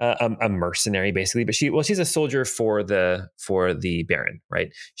mercenary basically, but she's a soldier for the Baron,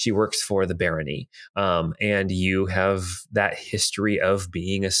 right? She works for the barony, and you have that history of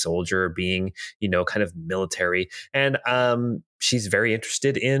being a soldier, being kind of military, and she's very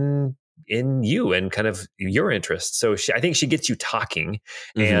interested in you and kind of your interests. So I think she gets you talking,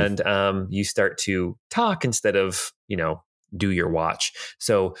 and you start to talk instead of do your watch.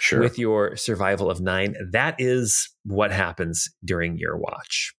 So Sure. With your survival of 9, that is what happens during your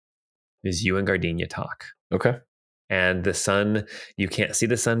watch, is you and Gardenia talk. Okay. And the sun, you can't see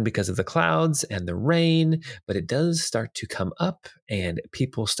the sun because of the clouds and the rain, but it does start to come up and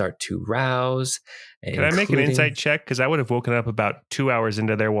people start to rouse. Can I make an insight check? Because I would have woken up about 2 hours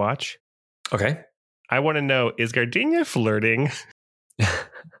into their watch. Okay. I want to know, is Gardenia flirting?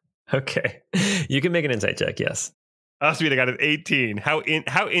 Okay. You can make an insight check, yes. Oh, sweet, I got an 18. How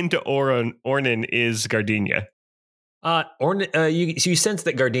into Ornan is Gardenia? You sense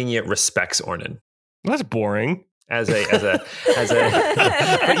that Gardenia respects Ornan. Well, that's boring. As a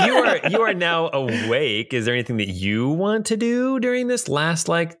but you are now awake. Is there anything that you want to do during this last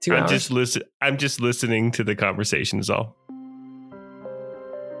 2 hours? I'm just listening to the conversation is all.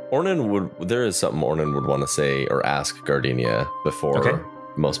 There is something Ornan would want to say or ask Gardenia before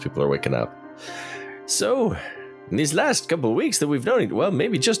most people are waking up. So, in these last couple of weeks that we've known, well,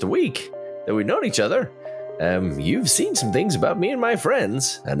 maybe just a week that we've known each other, you've seen some things about me and my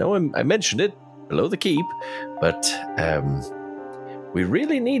friends. I know I mentioned it below the keep, but we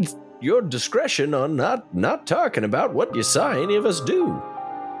really need your discretion on not talking about what you saw any of us do.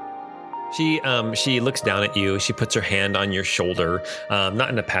 She looks down at you. She puts her hand on your shoulder, not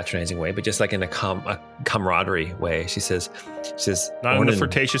in a patronizing way, but just like in a camaraderie way. She says, not in a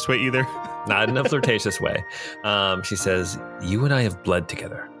flirtatious way either. Not in a flirtatious way. She says, you and I have bled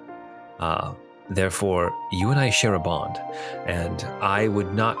together. Therefore, you and I share a bond, and I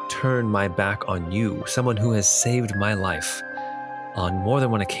would not turn my back on you, someone who has saved my life on more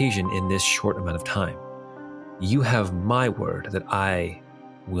than one occasion in this short amount of time. You have my word that I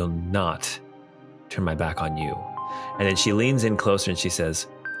will not turn my back on you. And then she leans in closer and she says,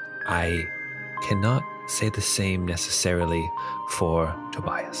 I cannot say the same necessarily for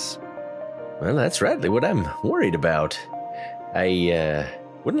Tobias. Well, that's rightly what I'm worried about. I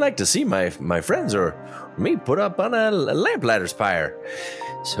wouldn't like to see my friends or me put up on a lamplighter's pyre.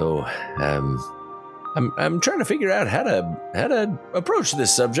 So, I'm trying to figure out how to approach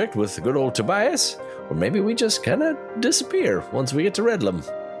this subject with good old Tobias, or maybe we just kind of disappear once we get to Redlam.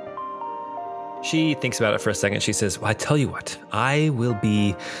 She thinks about it for a second. She says, well, I tell you what, I will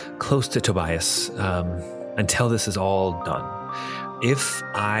be close to Tobias until this is all done. If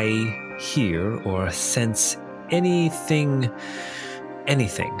I hear or sense anything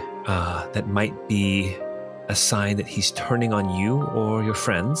that might be a sign that he's turning on you or your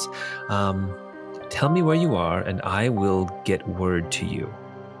friends, tell me where you are and I will get word to you.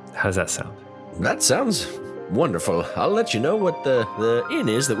 How does that sound? That sounds wonderful. I'll let you know what the inn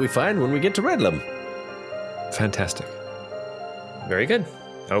is that we find when we get to Redlam. Fantastic. Very good.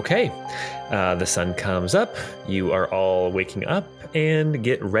 Okay. The sun comes up. You are all waking up and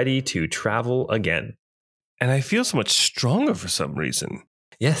get ready to travel again. And I feel so much stronger for some reason.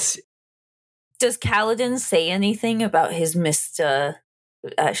 Yes. Does Kaladin say anything about his missed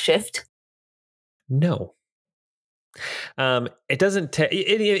shift? No. It doesn't.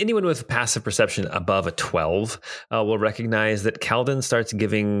 Anyone with passive perception above a 12 will recognize that Kaladin starts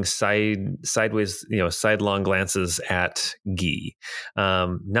giving sideways, sidelong glances at Guy.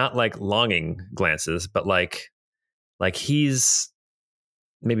 Not like longing glances, but like he's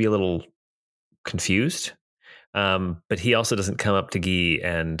maybe a little confused. But he also doesn't come up to Guy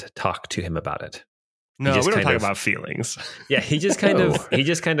and talk to him about it. No, we don't talk about feelings. Yeah, he just kind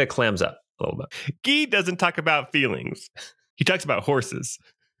of clams up a little bit. Guy doesn't talk about feelings. He talks about horses.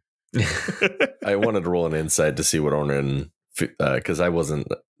 I wanted to roll an insight to see what Ornan, because I wasn't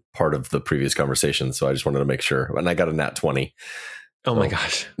part of the previous conversation, so I just wanted to make sure. And I got a nat 20. Oh my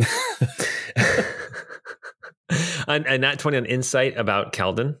gosh. A nat 20 on insight about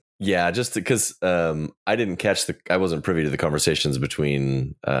Kaladin? Yeah, just because I didn't catch I wasn't privy to the conversations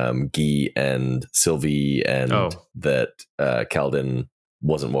between Guy and Sylvie and that Kaladin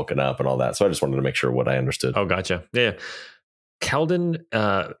wasn't woken up and all that. So I just wanted to make sure what I understood. Oh, gotcha. Yeah. Kaladin,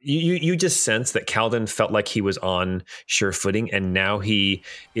 you just sense that Kaladin felt like he was on sure footing, and now he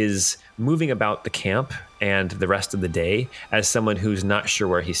is moving about the camp and the rest of the day as someone who's not sure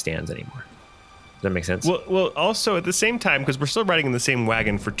where he stands anymore. Does that make sense? Well, also at the same time, because we're still riding in the same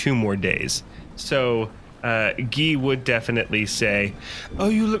wagon for 2 more days. So Guy would definitely say, "Oh,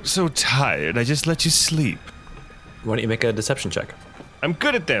 you look so tired. I just let you sleep." Why don't you make a deception check? I'm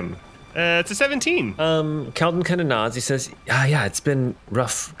good at them. It's a 17. Kaladin kind of nods. He says, yeah, it's been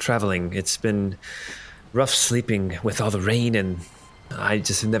rough traveling. It's been rough sleeping with all the rain, and I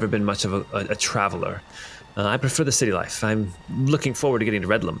just have never been much of a traveler. I prefer the city life. I'm looking forward to getting to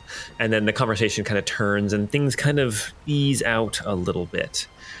Redlam. And then the conversation kind of turns and things kind of ease out a little bit.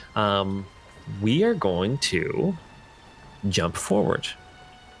 We are going to jump forward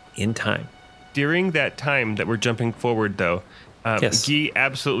in time. During that time that we're jumping forward, though, yes. Guy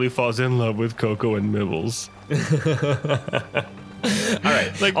absolutely falls in love with Coco and Mibbles. All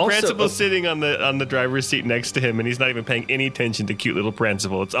right. Like also, Prancible's sitting on the driver's seat next to him, and he's not even paying any attention to cute little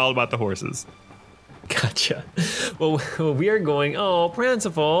Prancible. It's all about the horses. Gotcha. Well, we are going. Oh,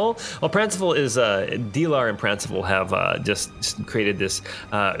 Pranciple. Well, Pranciple is Delar and Pranciple have just created this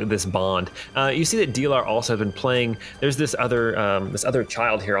this bond. You see that Delar also has been playing. There's this other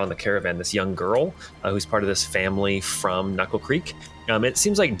child here on the caravan. This young girl who's part of this family from Knuckle Creek. It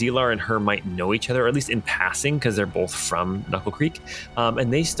seems like Delar and her might know each other, or at least in passing, because they're both from Knuckle Creek.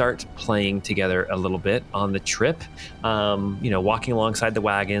 And they start playing together a little bit on the trip, walking alongside the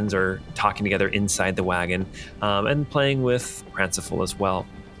wagons or talking together inside the wagon, and playing with Pranciple as well.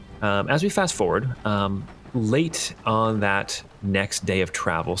 As we fast forward, late on that next day of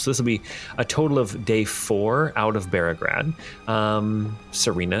travel, so this will be a total of day 4 out of Beregrad,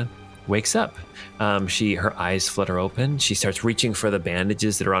 Serena wakes up. Her eyes flutter open. She starts reaching for the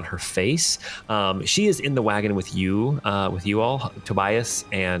bandages that are on her face. She is in the wagon with you all. Tobias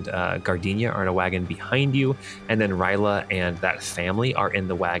and Gardenia are in a wagon behind you, and then Ryla and that family are in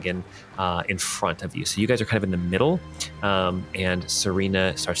the wagon in front of you. So you guys are kind of in the middle. And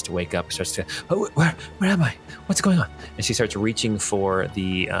Serena starts to wake up. Starts to, where am I? What's going on? And she starts reaching for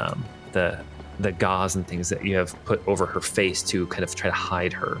the gauze and things that you have put over her face to kind of try to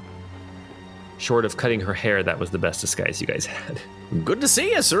hide her. Short of cutting her hair, that was the best disguise you guys had. Good to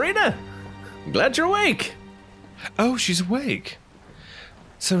see you, Serena. Glad you're awake. Oh, she's awake.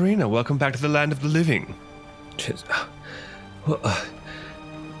 Serena, welcome back to the land of the living. The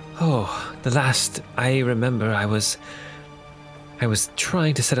last I remember, I was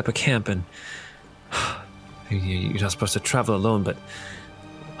trying to set up a camp, and you're not supposed to travel alone, but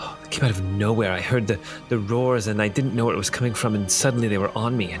it came out of nowhere. I heard the roars, and I didn't know where it was coming from, and suddenly they were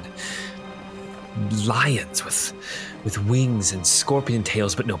on me, and lions with wings and scorpion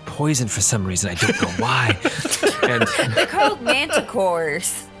tails, but no poison for some reason. I don't know why. And they're called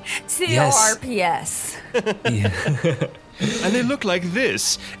manticores. CORPS. Yeah. And they look like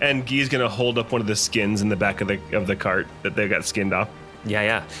this. And Guy's gonna hold up one of the skins in the back of the cart that they got skinned off.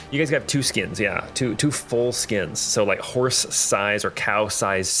 Yeah. You guys got 2 skins, yeah. Two full skins. So like horse size or cow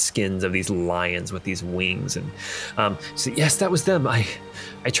size skins of these lions with these wings. And so yes, that was them.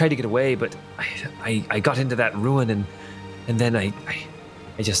 I tried to get away, but I got into that ruin, and then I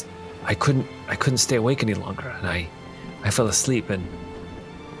couldn't stay awake any longer, and I fell asleep, and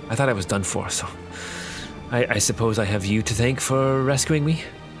I thought I was done for. So I suppose I have you to thank for rescuing me.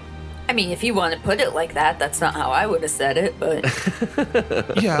 I mean, if you want to put it like that, that's not how I would have said it, but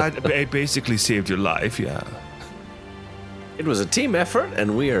Yeah, I basically saved your life. Yeah. It was a team effort,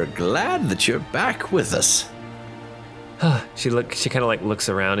 and we are glad that you're back with us. She kind of like looks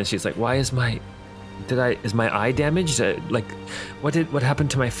around, and she's like, "Why is my eye damaged? What happened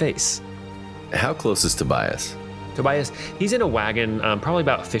to my face?" How close is Tobias? Tobias, he's in a wagon, probably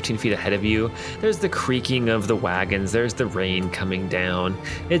about 15 feet ahead of you. There's the creaking of the wagons. There's the rain coming down.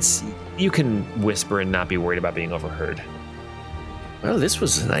 You can whisper and not be worried about being overheard. Well, this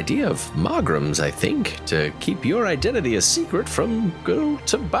was an idea of Magram's, I think, to keep your identity a secret from girl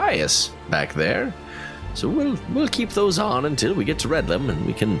Tobias back there. So we'll keep those on until we get to Redlam, and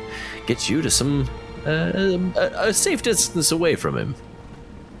we can get you to some a safe distance away from him.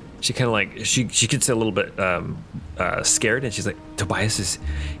 She kind of like she gets a little bit scared, and she's like, "Tobias is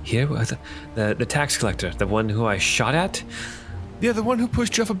here, the tax collector, the one who I shot at." Yeah, the one who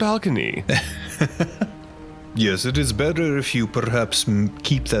pushed you off a balcony. Yes, it is better if you perhaps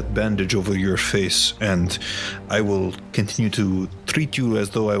keep that bandage over your face, and I will continue to treat you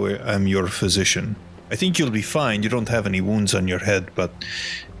as though I'm your physician. I think you'll be fine. You don't have any wounds on your head, but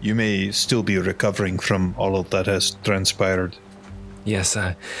you may still be recovering from all of that has transpired. Yes,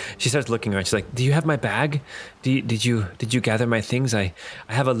 she starts looking around. She's like, "Do you have my bag? Did you gather my things? I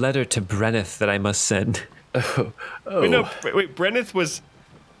have a letter to Brenneth that I must send." Oh. Wait, Brenneth was...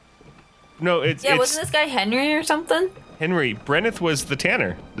 No, it's... yeah, wasn't this guy Henry or something? Henry. Brenneth was the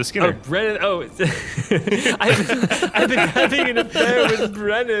tanner, the skinner. Oh, Brenneth. Oh, I've been having an affair with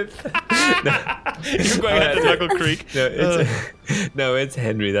Brenneth. You're going out to Knuckle Creek. No, it's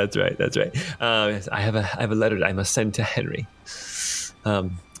Henry. That's right. I have a letter that I must send to Henry. I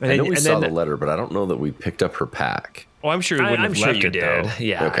know we saw the letter, but I don't know that we picked up her pack. Oh, I'm sure you wouldn't have left it, though.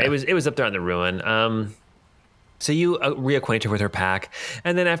 Yeah, okay. It was up there on the ruin. So you reacquaint her with her pack,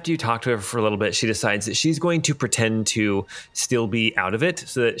 and then after you talk to her for a little bit, she decides that she's going to pretend to still be out of it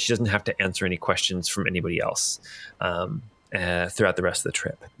so that she doesn't have to answer any questions from anybody else throughout the rest of the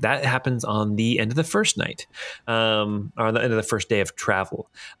trip. That happens on the end of the first night, or on the end of the first day of travel.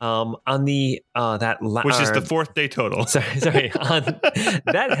 Which is the 4th day total. Sorry.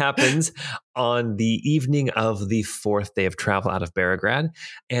 That happens on the evening of the 4th day of travel out of Beregrad,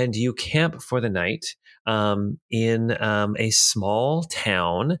 and you camp for the night in a small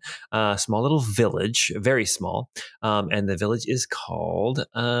town, small little village, very small. And the village is called,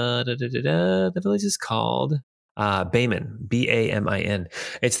 the village is called Bayman, Bamin.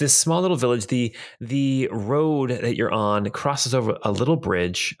 It's this small little village. The road that you're on crosses over a little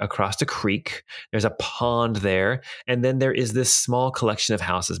bridge across a creek. There's a pond there, and then there is this small collection of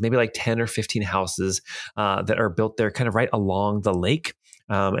houses, maybe like 10 or 15 houses that are built there, kind of right along the lake.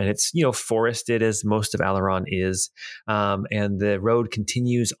 And it's forested as most of Alaron is, and the road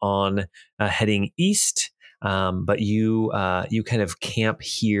continues on heading east. But you kind of camp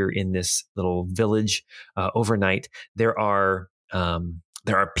here in this little village overnight. There are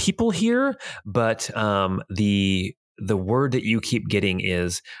people here, but the word that you keep getting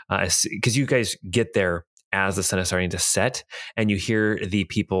is because you guys get there as the sun is starting to set, and you hear the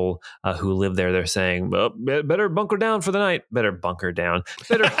people who live there. They're saying, well, "Better bunker down for the night. Better bunker down.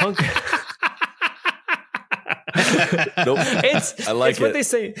 Better hunker." Nope. It's what they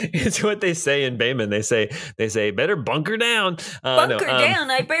say. It's what they say in Bayman. They say better bunker down. Bunker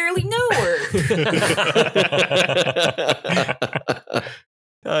down. I barely know her.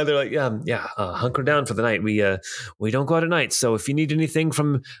 They're like, hunker down for the night. We don't go out at night. So if you need anything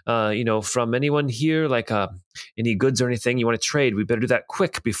from anyone here, like any goods or anything you want to trade, we better do that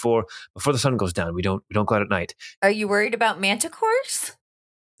quick before the sun goes down. We don't go out at night. Are you worried about manticores?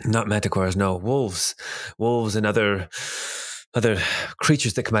 Not manticores, no. Wolves and other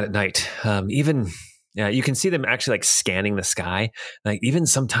creatures that come out at night. You can see them actually like scanning the sky. Like even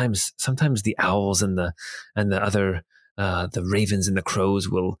sometimes the owls and the other the ravens and the crows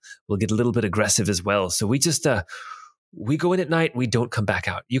will get a little bit aggressive as well. So we go in at night, we don't come back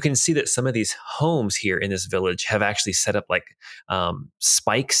out. You can see that some of these homes here in this village have actually set up like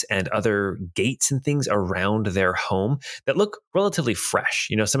spikes and other gates and things around their home that look relatively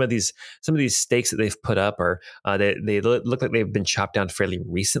fresh. Some of these stakes that they've put up are they look like they've been chopped down fairly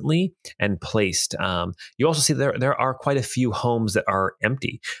recently and placed. You also see there are quite a few homes that are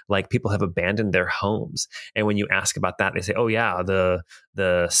empty, like people have abandoned their homes. And when you ask about that, they say, "Oh yeah,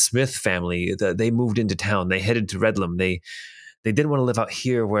 the Smith family, they moved into town. They headed to Redlam. They didn't want to live out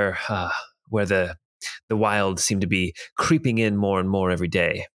here where the wild seemed to be creeping in more and more every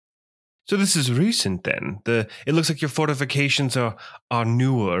day." So this is recent then. It looks like your fortifications are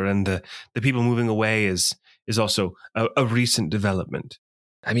newer, and the people moving away is also a recent development.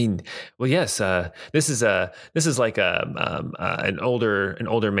 I mean, well, yes. This is like an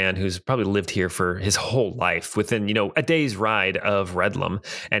older man who's probably lived here for his whole life, within a day's ride of Redlam,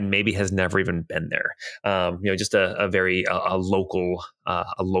 and maybe has never even been there. Just a very local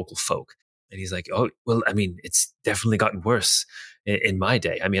folk. And he's like, "Oh, well, I mean, it's definitely gotten worse in my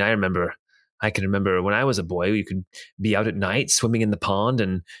day. I mean, I can remember when I was a boy, you could be out at night swimming in the pond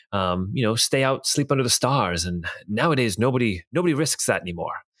and, stay out, sleep under the stars. And nowadays, nobody risks that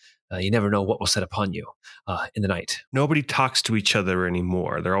anymore. You never know what will set upon you in the night." Nobody talks to each other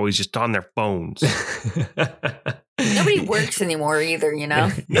anymore. They're always just on their phones. Nobody works anymore either,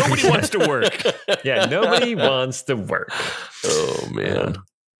 Nobody wants to work. Yeah, nobody wants to work. Oh, man.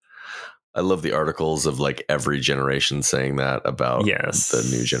 I love the articles of like every generation saying that about the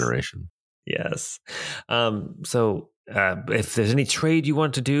new generation. Yes. So if there's any trade you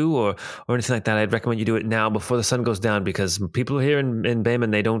want to do or anything like that, I'd recommend you do it now before the sun goes down, because people here in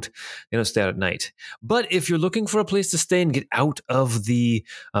Bayman, they don't stay out at night. But if you're looking for a place to stay and get out of the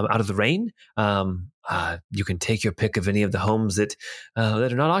rain, you can take your pick of any of the homes that are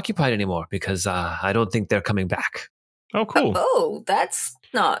not occupied anymore, because I don't think they're coming back. Oh, cool. Oh, that's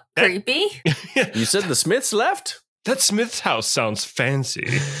not creepy. You said the Smiths left? That Smith's house sounds fancy.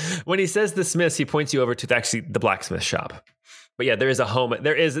 When he says the Smiths, he points you over to actually the blacksmith shop. But yeah, there is a home.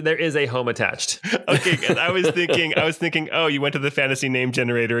 There is a home attached. Okay, and I was thinking. Oh, you went to the fantasy name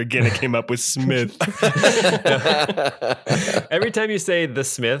generator again. It came up with Smith. Every time you say the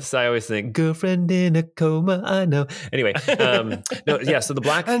Smiths, I always think girlfriend in a coma. I know. Anyway, no, yeah. So the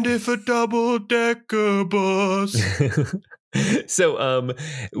black and if a double-decker bus. So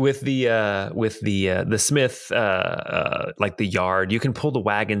with the Smith like the yard, you can pull the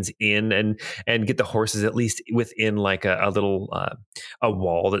wagons in and get the horses at least within like a little a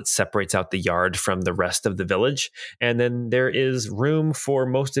wall that separates out the yard from the rest of the village, and then there is room for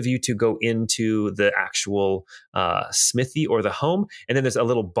most of you to go into the actual smithy or the home, and then there's a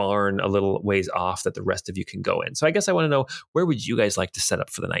little barn a little ways off that the rest of you can go in. So I guess I want to know, where would you guys like to set up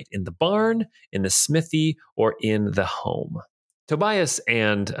for the night? In the barn, in the smithy, or in the home? Tobias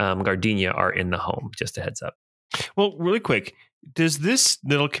and Gardenia are in the home, just a heads up. Well, really quick, does this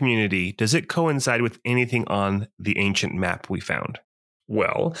little community, does it coincide with anything on the ancient map we found?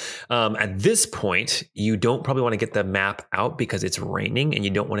 Well, at this point, you don't probably want to get the map out because it's raining and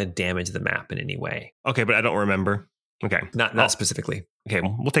you don't want to damage the map in any way. Okay, but I don't remember. Okay. Not specifically. Okay,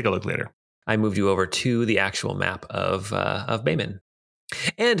 we'll take a look later. I moved you over to the actual map of Bayman.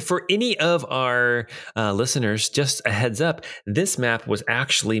 And for any of our listeners, just a heads up, this map was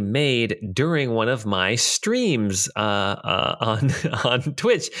actually made during one of my streams on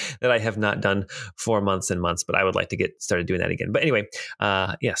Twitch that I have not done for months and months, but I would like to get started doing that again. But anyway,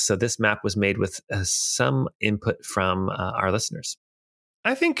 yes, so this map was made with some input from our listeners.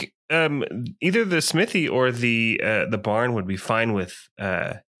 I think either the smithy or the barn would be fine with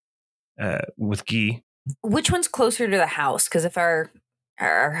Guy. Which one's closer to the house? Because if our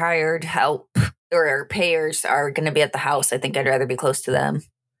hired help or our payers are going to be at the house, I think I'd rather be close to them.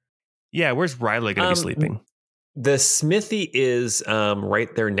 Yeah, where's Riley going to be sleeping? The smithy is right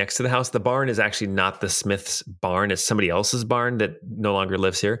there next to the house. The barn is actually not the smith's barn. It's somebody else's barn that no longer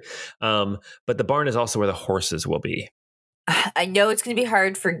lives here. But the barn is also where the horses will be. I know it's going to be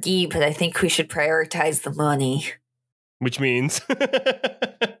hard for Guy, but I think we should prioritize the money. Which means...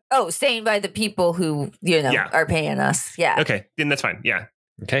 staying by the people who, are paying us. Yeah. Okay, then that's fine. Yeah.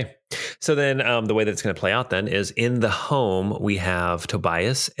 Okay. So then the way that it's going to play out then is in the home, we have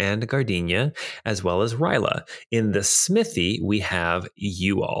Tobias and Gardenia, as well as Ryla. In the smithy, we have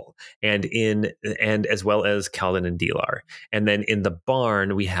you all, and as well as Calvin and Delar. And then in the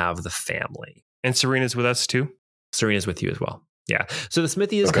barn, we have the family. And Serena's with us too? Serena's with you as well. Yeah. So the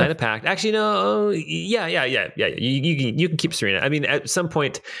smithy is kind of packed. Actually, no. Yeah. You can keep Serena. I mean, at some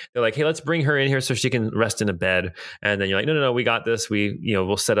point they're like, hey, let's bring her in here so she can rest in a bed. And then you're like, no, we got this.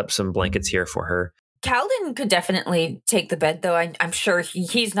 We'll set up some blankets here for her. Calden could definitely take the bed, though. I'm sure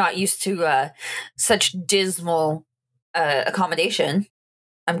he's not used to such dismal accommodation.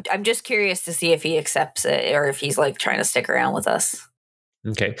 I'm just curious to see if he accepts it or if he's like trying to stick around with us.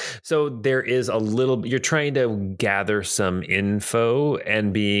 Okay. So there is you're trying to gather some info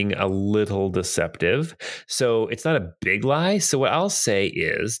and being a little deceptive. So it's not a big lie. So what I'll say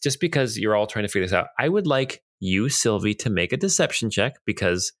is, just because you're all trying to figure this out, I would like you, Sylvie, to make a deception check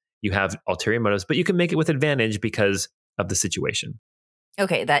because you have ulterior motives, but you can make it with advantage because of the situation.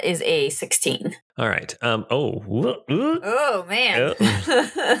 Okay. That is a 16. All right. Oh, man.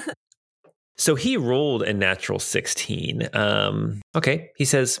 So he rolled a natural 16. Okay, he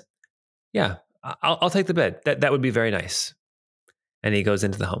says, "Yeah, I'll take the bed. That would be very nice." And he goes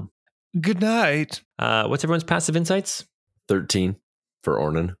into the home. Good night. What's everyone's passive insights? 13 for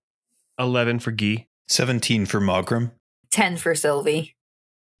Ornan. 11 for Guy. 17 for Mogram. 10 for Sylvie.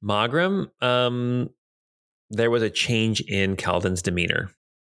 Mogram, there was a change in Calvin's demeanor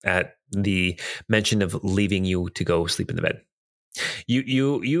at the mention of leaving you to go sleep in the bed.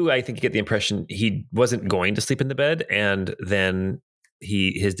 You I think you get the impression he wasn't going to sleep in the bed, and then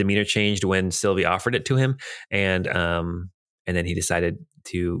his demeanor changed when Sylvie offered it to him, and then he decided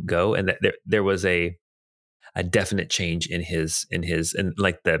to go, and that there was a definite change in his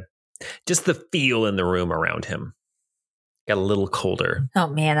like just the feel in the room around him got a little colder. Oh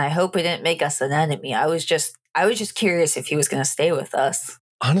man, I hope it didn't make us an enemy. I was just curious if he was going to stay with us.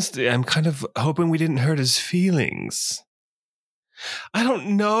 Honestly, I'm kind of hoping we didn't hurt his feelings. I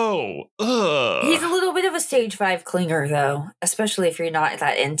don't know. Ugh. He's a little bit of a stage 5 clinger, though, especially if you're not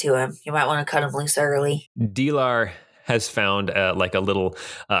that into him. You might want to cut him loose early. Delar has found like a little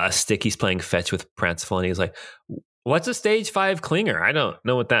stick. He's playing fetch with Pranceful, and he's like, "What's a stage 5 clinger? I don't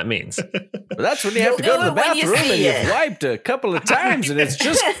know what that means." Well, that's when you have to go to the bathroom and you've wiped a couple of times and it's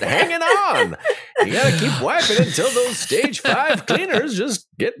just hanging on. You got to keep wiping until those stage 5 cleaners just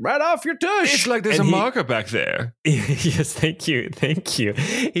get right off your tush. It's like there's a marker back there. Yes, thank you.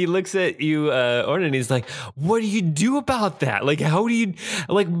 He looks at you, Ornan, and he's like, "What do you do about that? Like, how do you,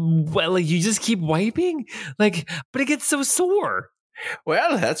 like you just keep wiping? Like, but it gets so sore."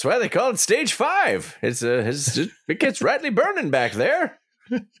 Well, that's why they call it stage 5. It gets rightly burning back there.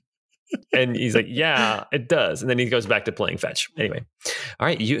 And he's like, "Yeah, it does." And then he goes back to playing fetch. Anyway, all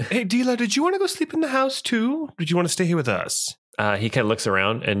right. Hey, Delar, did you want to go sleep in the house too? Or did you want to stay here with us? He kind of looks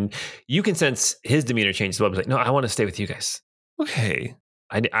around, and you can sense his demeanor change as well. He's like, "No, I want to stay with you guys. Okay,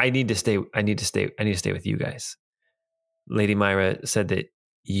 I need to stay. I need to stay with you guys. Lady Myra said that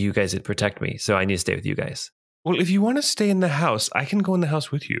you guys would protect me, so I need to stay with you guys." Well, if you want to stay in the house, I can go in the house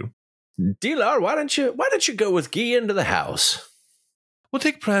with you. Delar, why don't you go with Guy into the house? We'll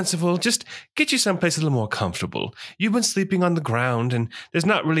take Pranceful. Just get you someplace a little more comfortable. You've been sleeping on the ground, and there's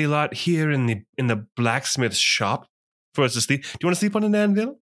not really a lot here in the blacksmith's shop for us to sleep. Do you want to sleep on an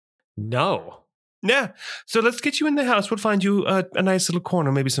anvil? No. Yeah. So let's get you in the house. We'll find you a nice little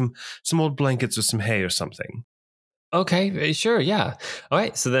corner, maybe some old blankets or some hay or something. Okay, sure, yeah. All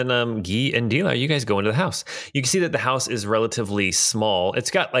right, so then Guy and Dila, you guys go into the house. You can see that the house is relatively small.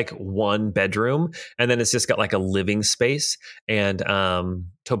 It's got like one bedroom, and then it's just got like a living space. And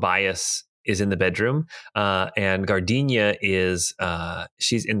Tobias is in the bedroom, and Gardenia is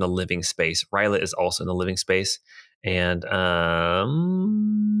she's in the living space. Ryla is also in the living space, and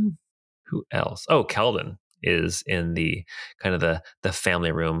who else? Oh, Keldon is in the kind of the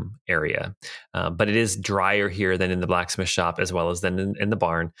family room area, but it is drier here than in the blacksmith shop as well as than in the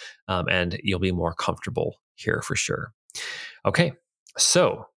barn, and you'll be more comfortable here for sure. Okay,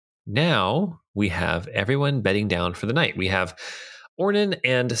 so now we have everyone bedding down for the night. We have Ornan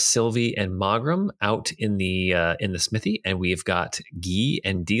and Sylvie and Mogram out in the smithy, and we've got Guy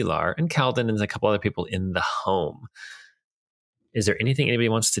and Dilar and Keldon and a couple other people in the home. Is there anything anybody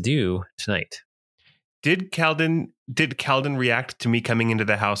wants to do tonight? Did Keldon react to me coming into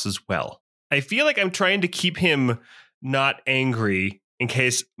the house as well? I feel like I'm trying to keep him not angry in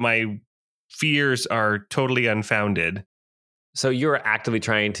case my fears are totally unfounded. So you're actively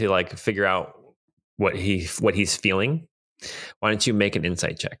trying to like figure out what he's feeling. Why don't you make an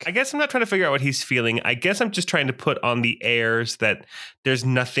insight check? I guess I'm not trying to figure out what he's feeling. I guess I'm just trying to put on the airs that there's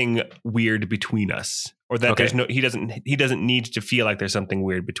nothing weird between us, or that there's no he doesn't need to feel like there's something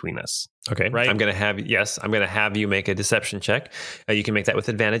weird between us. Okay, right. I'm gonna have you make a deception check. You can make that with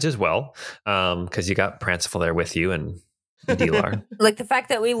advantage as well, because you got Pranciful there with you and Dilar. Like the fact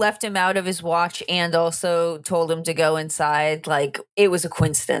that we left him out of his watch and also told him to go inside, like it was a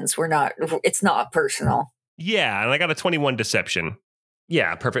coincidence. It's not personal. Yeah, and I got a 21 deception.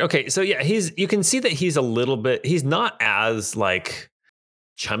 Yeah, perfect. Okay, so yeah, you can see that he's he's not as like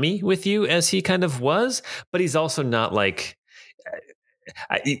chummy with you as he kind of was, but he's also not like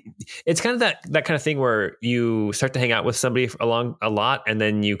it's kind of that kind of thing where you start to hang out with somebody along a lot, and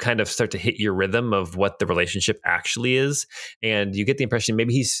then you kind of start to hit your rhythm of what the relationship actually is, and you get the impression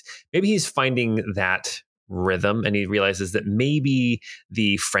maybe he's finding that rhythm, and he realizes that maybe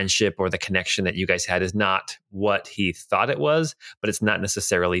the friendship or the connection that you guys had is not what he thought it was, but it's not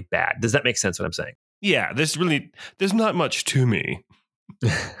necessarily bad. Does that make sense what I'm saying? Yeah, there's not much to me.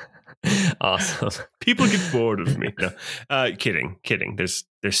 Awesome. People get bored of me. No, kidding. There's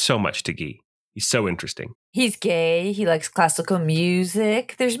so much to Guy. He's so interesting. He's gay. He likes classical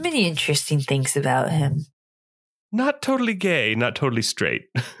music. There's many interesting things about him. Not totally gay, not totally straight.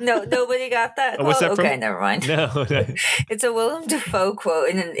 No, nobody got that. Oh, what's that from? Okay, never mind. No. It's a Willem Dafoe quote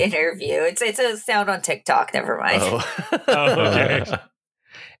in an interview. It's a sound on TikTok. Never mind. Okay.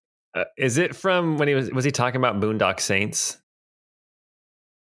 Is it from when was he talking about Boondock Saints?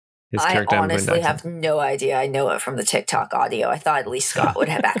 I honestly have no idea. I know it from the TikTok audio. I thought at least Scott would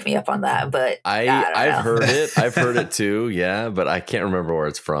have backed me up on that, but I've heard it. I've heard it too. Yeah, but I can't remember where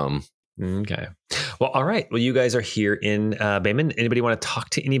it's from. Okay. Well, all right. Well, you guys are here in Bayman. Anybody want to talk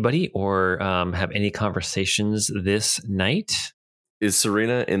to anybody or have any conversations this night? Is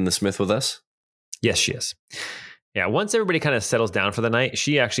Serena in the Smith with us? Yes, she is. Yeah, once everybody kind of settles down for the night,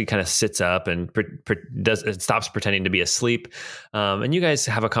 she actually kind of sits up and stops pretending to be asleep. And you guys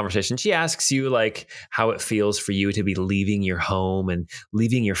have a conversation. She asks you like how it feels for you to be leaving your home and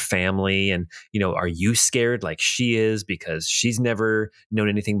leaving your family. And, are you scared like she is because she's never known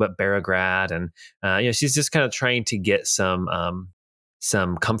anything but Barograd? And, she's just kind of trying to get some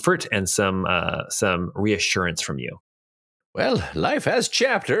comfort and some reassurance from you. Well, life has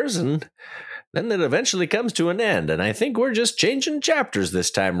chapters, and then it eventually comes to an end, and I think we're just changing chapters this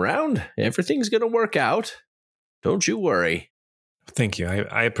time round. Everything's going to work out. Don't you worry. Thank you.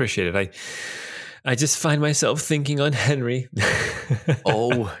 I appreciate it. I just find myself thinking on Henry.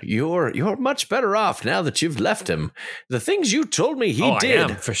 Oh, you're much better off now that you've left him. The things you told me he did. I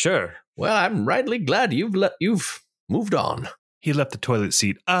am, for sure. Well, I'm rightly glad you've moved on. He left the toilet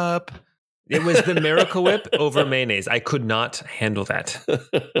seat up. It was the Miracle Whip over mayonnaise. I could not handle that.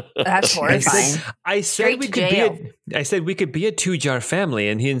 That's horrifying. I said we could be a 2-jar family,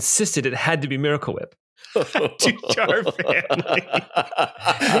 and he insisted it had to be Miracle Whip. 2-jar family.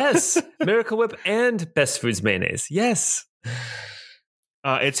 Yes, Miracle Whip and Best Foods mayonnaise. Yes.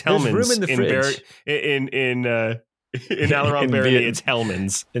 It's Hellman's. There's room in the fridge. In Alaron Barony, it's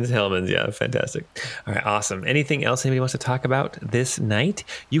Hellman's. It's Hellman's, yeah, fantastic. All right, awesome. Anything else anybody wants to talk about this night?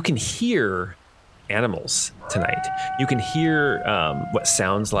 You can hear animals tonight. You can hear what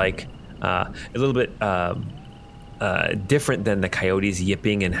sounds like a little bit different than the coyotes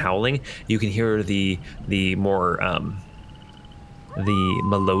yipping and howling. You can hear the more the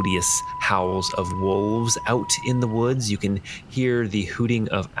melodious howls of wolves out in the woods. You can hear the hooting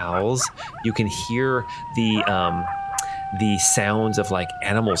of owls. You can hear the sounds of like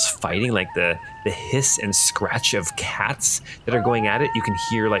animals fighting, like the hiss and scratch of cats that are going at it. You can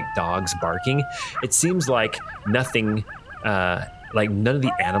hear like dogs barking. It seems like nothing, like none of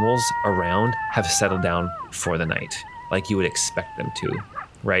the animals around have settled down for the night like you would expect them to,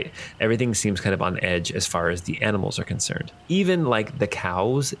 right? Everything seems kind of on edge as far as the animals are concerned. Even like the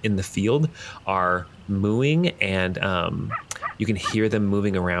cows in the field are mooing, and you can hear them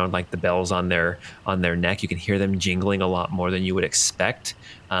moving around, like the bells on their neck. You can hear them jingling a lot more than you would expect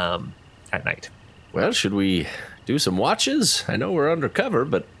at night. Well, should we do some watches? I know we're undercover,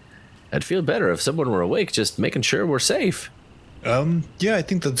 but I'd feel better if someone were awake, just making sure we're safe. Yeah, I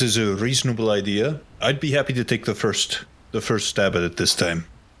think that is a reasonable idea. I'd be happy to take the first stab at it this time.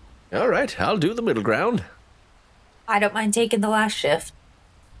 All right, I'll do the middle ground. I don't mind taking the last shift.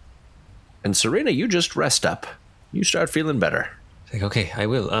 And Serena, you just rest up. You start feeling better. Like, okay, I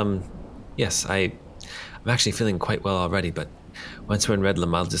will. Yes, I'm actually feeling quite well already, but once we're in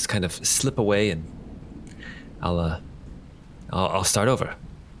Redlam, I'll just kind of slip away and I'll start over.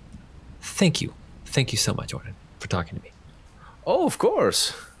 Thank you so much, Ornan, for talking to me. Oh, of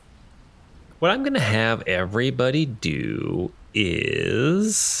course. What I'm going to have everybody do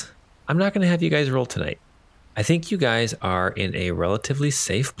is I'm not going to have you guys roll tonight. I think you guys are in a relatively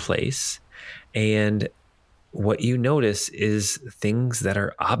safe place, and what you notice is things that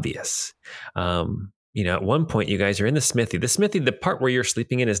are obvious. At one point you guys are in the smithy. The part where you're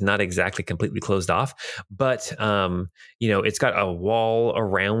sleeping in is not exactly completely closed off, but it's got a wall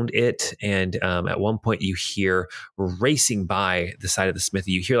around it. And at one point you hear racing by the side of the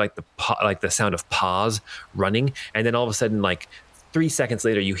smithy, you hear like the sound of paws running. And then all of a sudden, like 3 seconds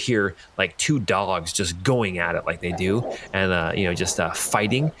later, you hear like two dogs just going at it like they do, and just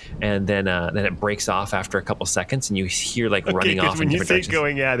fighting. And then it breaks off after a couple seconds, and you hear like running off in different directions.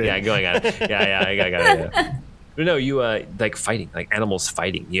 Going at it, yeah, going at it. Yeah, I got it. Yeah. But no, you like fighting, like animals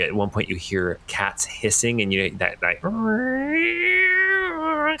fighting. At one point, you hear cats hissing, and that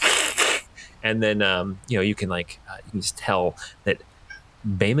and then you can you can just tell that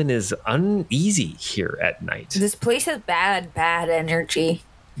Bayman is uneasy here at night. This place has bad energy.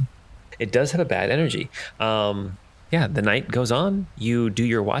 It does have a bad energy. The night goes on. You do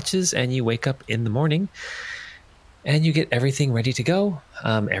your watches and you wake up in the morning and you get everything ready to go.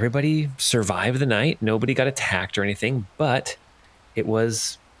 Everybody survived the night. Nobody got attacked or anything, but it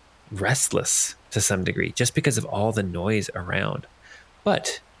was restless to some degree just because of all the noise around.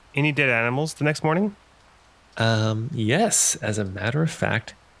 But any dead animals the next morning? Yes, as a matter of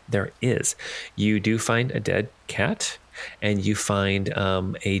fact, there is. You do find a dead cat, and you find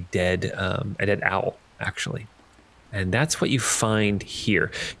a dead owl, actually. And that's what you find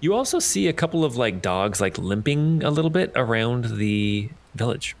here. You also see a couple of like dogs like limping a little bit around the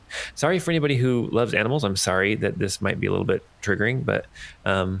village. Sorry for anybody who loves animals. I'm sorry that this might be a little bit triggering, but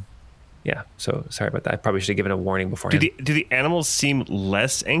yeah, so sorry about that. I probably should have given a warning beforehand. Do the animals seem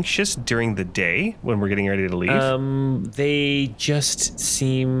less anxious during the day when we're getting ready to leave? They just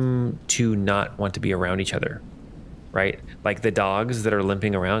seem to not want to be around each other, right? Like the dogs that are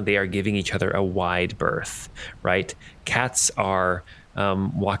limping around, they are giving each other a wide berth, right? Cats are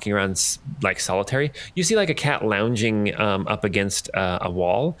walking around like solitary. You see like a cat lounging up against a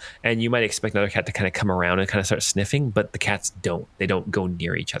wall, and you might expect another cat to kind of come around and kind of start sniffing, but the cats don't. They don't go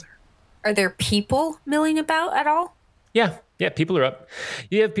near each other. Are there people milling about at all? Yeah, people are up.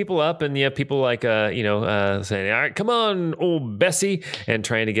 You have people up, and you have people like, saying, all right, come on, old Bessie, and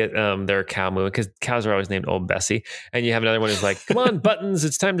trying to get their cow moving, because cows are always named Old Bessie. And you have another one who's like, come on, Buttons,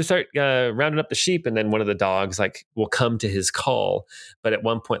 it's time to start rounding up the sheep. And then one of the dogs like will come to his call. But at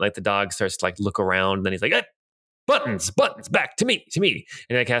one point, like the dog starts to like look around, and then he's like, hey, Buttons, back to me.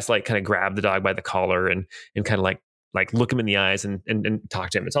 And I has to like kind of grab the dog by the collar and kind of like look him in the eyes and talk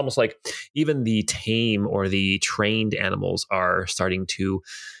to him. It's almost like even the tame or the trained animals are starting to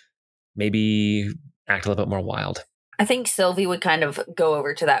maybe act a little bit more wild. I think Sylvie would kind of go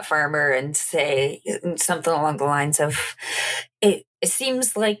over to that farmer and say something along the lines of, it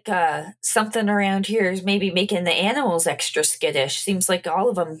seems like something around here is maybe making the animals extra skittish. Seems like all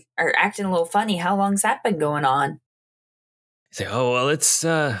of them are acting a little funny. How long's that been going on? You say, oh, well, it's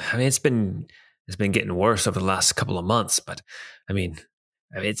been getting worse over the last couple of months, but I mean,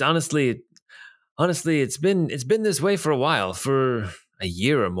 it's honestly, it's been this way for a while, for a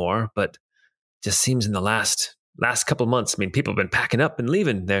year or more, but just seems in the last couple of months. I mean, people have been packing up and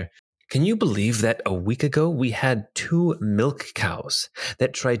leaving there. Can you believe that a week ago we had 2 milk cows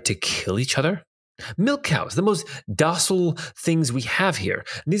that tried to kill each other? Milk cows, the most docile things we have here.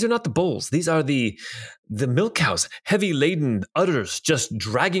 And these are not the bulls. These are the milk cows, heavy laden udders just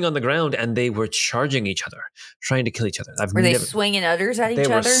dragging on the ground, and they were charging each other, trying to kill each other. Were they swinging udders at each other?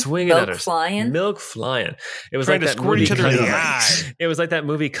 They were swinging milk udders. Flying? Milk flying. It was trying like to that squirt movie each other in Kung the Pao. eye. It was like that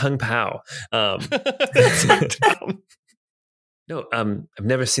movie Kung Pao. That's so dumb. No, I've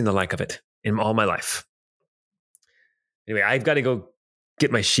never seen the like of it in all my life. Anyway, I've got to go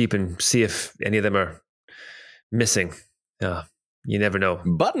get my sheep and see if any of them are missing. You never know.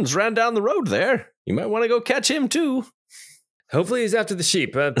 Buttons ran down the road there. You might want to go catch him too. Hopefully he's after the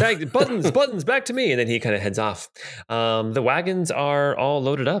sheep. Buttons, back to me. And then he kind of heads off. The wagons are all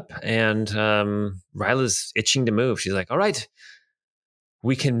loaded up, and Ryla's itching to move. She's like, all right,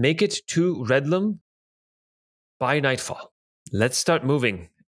 we can make it to Redlam by nightfall. Let's start moving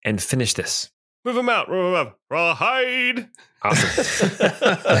and finish this. Move him out. Rawhide. Awesome.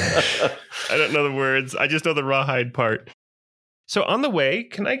 I don't know the words. I just know the rawhide part. So on the way,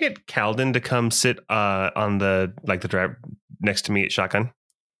 can I get Calden to come sit on the drive next to me at shotgun?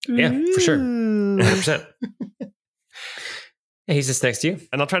 Yeah, for sure. 100%. Yeah, he's just next to you.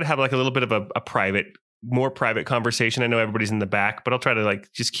 And I'll try to have like a little bit of a more private conversation. I know everybody's in the back, but I'll try to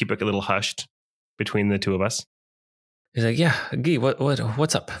like just keep it a little hushed between the two of us. He's like, yeah, Guy,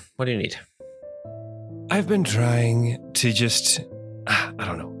 what's up? What do you need? I've been trying to just, I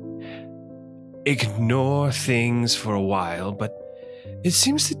don't know, ignore things for a while, but it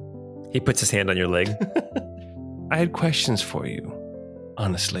seems that He puts his hand on your leg. I had questions for you,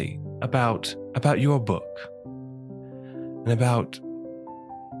 honestly, about your book and about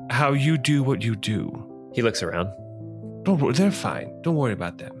how you do what you do. He looks around. Don't worry, they're fine. Don't worry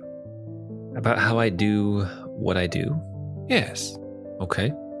about them. About how I do what I do? Yes.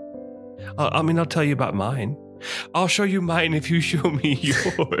 Okay. I'll tell you about mine. I'll show you mine if you show me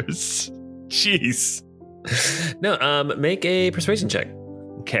yours. Jeez. No, make a persuasion check.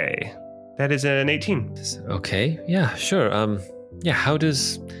 Okay. That is an 18. Okay. Yeah, sure. Yeah, how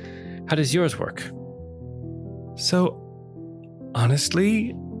does yours work? So,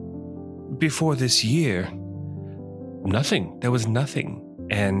 honestly, before this year, nothing. There was nothing.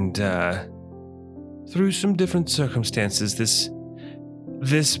 And through some different circumstances, this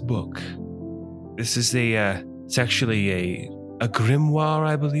book, this is it's actually a grimoire,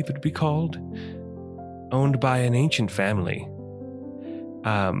 I believe it'd be called, owned by an ancient family.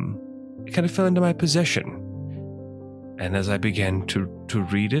 It kind of fell into my possession. And as I began to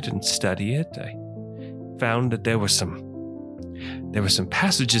read it and study it, I found that there were some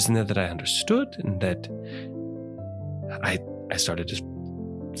passages in there that I understood, and that I started to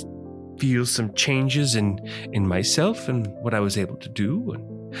feel some changes in myself and what I was able to do.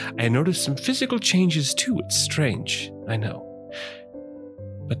 And I noticed some physical changes too. It's strange, I know.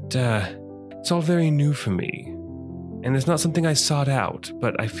 But it's all very new for me. And it's not something I sought out,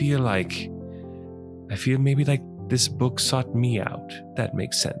 but I feel maybe like this book sought me out. That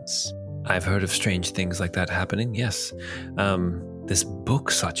makes sense. I've heard of strange things like that happening, yes. This book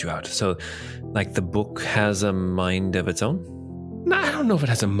sought you out. So, like, the book has a mind of its own? No, I don't know if it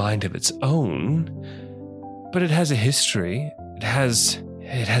has a mind of its own, but it has a history. It has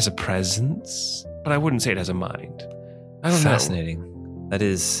a presence, but I wouldn't say it has a mind. I don't know. Fascinating. That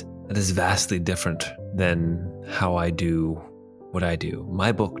is vastly different than how I do what I do.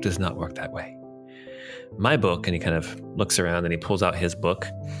 My book does not work that way. My book, and he kind of looks around and he pulls out his book,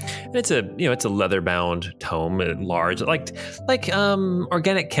 and it's a leather-bound tome, large, like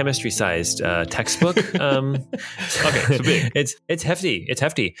organic chemistry sized textbook. Okay, so big. It's hefty. It's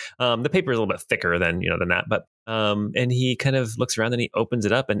hefty. The paper is a little bit thicker than that, but and he kind of looks around and he opens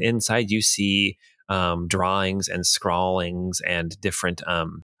it up, and inside you see drawings and scrawlings and different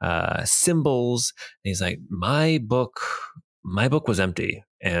symbols. And he's like, my book was empty,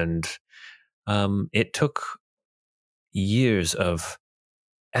 and it took years of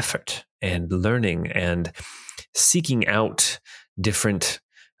effort and learning and seeking out different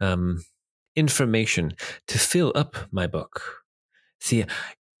information to fill up my book. See,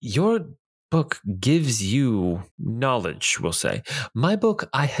 your book gives you knowledge, we'll say. My book,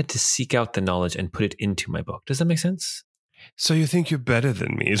 I had to seek out the knowledge and put it into my book. Does that make sense? So you think you're better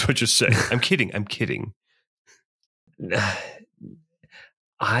than me, is what you're saying. I'm kidding.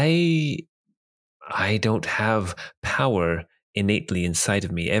 I don't have power innately inside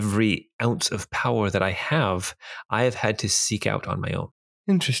of me. Every ounce of power that I have had to seek out on my own.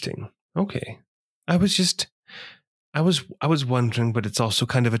 Interesting. Okay. I was wondering, but it's also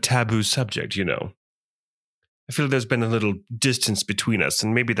kind of a taboo subject, I feel there's been a little distance between us,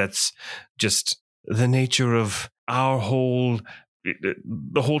 and maybe that's just the nature of our whole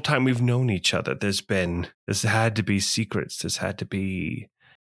the whole time we've known each other, there's had to be secrets. There's had to be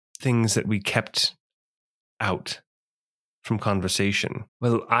things that we kept out from conversation.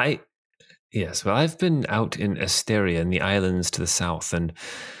 Well, I've been out in Asteria, in the islands to the south, and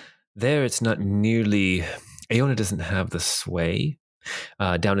there it's not nearly. Aona doesn't have the sway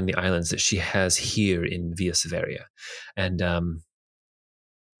down in the islands that she has here in Via Severia, and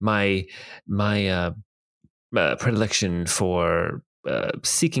my predilection for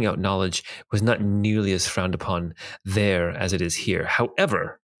seeking out knowledge was not nearly as frowned upon there as it is here.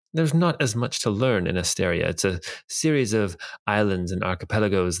 However, there's not as much to learn in Asteria. It's a series of islands and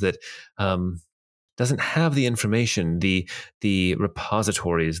archipelagos that doesn't have the information, the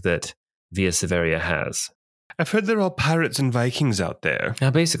repositories that Via Severia has. I've heard they're all pirates and Vikings out there.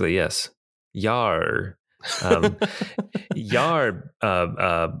 Basically, yes. Yar. Yar.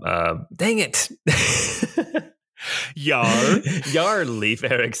 Dang it. Yar. Yar, Leif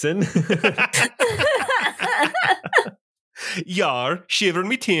Erikson. Yar, shiver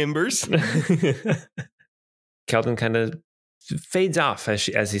me timbers. Keldon kind of fades off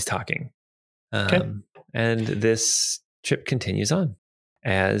as he's talking. Okay. And this trip continues on.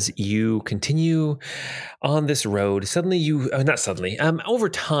 As you continue on this road, over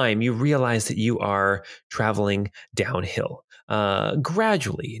time, you realize that you are traveling downhill,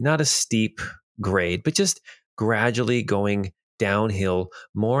 gradually, not a steep grade, but just gradually going downhill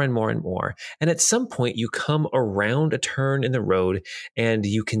more and more and more. And at some point, you come around a turn in the road and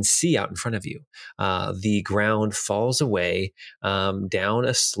you can see out in front of you. The ground falls away down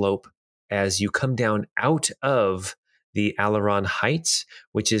a slope as you come down out of the Alaron Heights,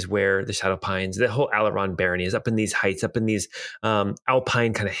 which is where the Shadow Pines, the whole Alaron barony is up in these heights, up in these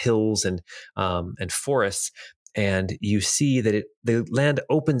alpine kind of hills and forests. And you see that the land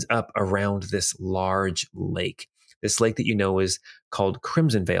opens up around this large lake. This lake that you know is called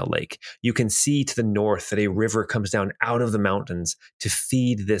Crimson Vale Lake. You can see to the north that a river comes down out of the mountains to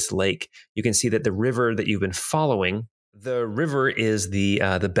feed this lake. You can see that the river that you've been following, the river is the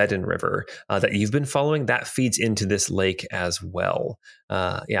Bedden River that you've been following. That feeds into this lake as well.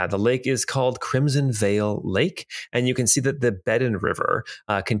 The lake is called Crimson Vale Lake, and you can see that the Bedden River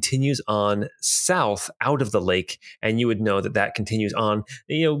continues on south out of the lake, and you would know that continues on,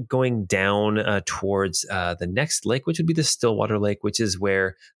 going down towards the next lake, which would be the Stillwater Lake, which is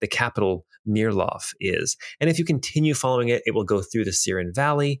where the capital Mirloff is. And if you continue following it, it will go through the Siren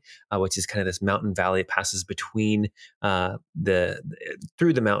Valley, which is kind of this mountain valley. It passes between through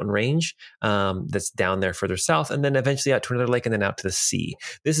the mountain range that's down there further south, and then eventually out to another lake and then out to the sea.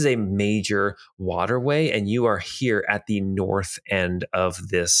 This is a major waterway, and you are here at the north end of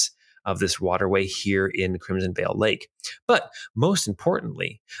this waterway here in Crimson Vale Lake. But most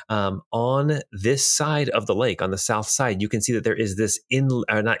importantly, on this side of the lake, on the south side, you can see that there is this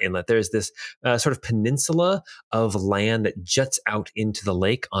there is this sort of peninsula of land that juts out into the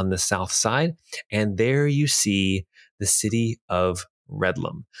lake on the south side. And there you see the city of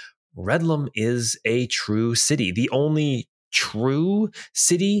Redlum. Redlum is a true city, the only true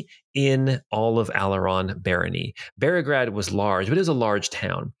city in all of Alaron Barony. Baragrad was large, but it was a large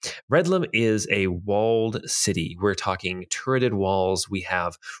town. Redlum is a walled city. We're talking turreted walls. We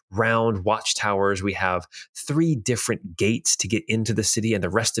have round watchtowers. We have 3 different gates to get into the city, and the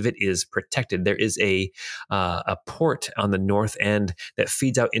rest of it is protected. There is a port on the north end that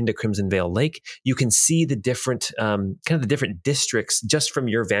feeds out into Crimson Vale Lake. You can see the different the different districts just from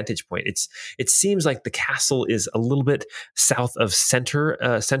your vantage point. It seems like the castle is a little bit south of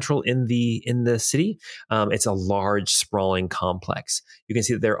central in the city. It's a large, sprawling complex. You can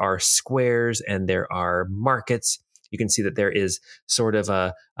see that there are squares and there are markets. You can see that there is sort of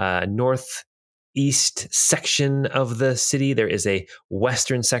a northeast section of the city. There is a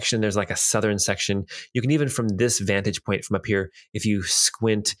western section. There's like a southern section. You can even from this vantage point from up here, if you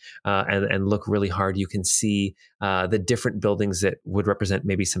squint and look really hard, you can see the different buildings that would represent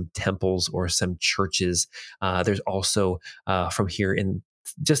maybe some temples or some churches. There's also from here in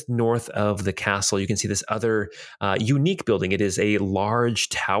just north of the castle, you can see this other unique building. It is a large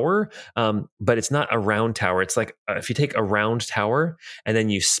tower, but it's not a round tower. It's like if you take a round tower and then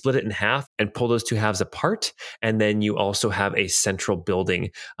you split it in half and pull those 2 halves apart, and then you also have a central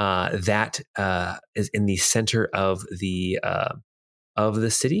building that is in the center of the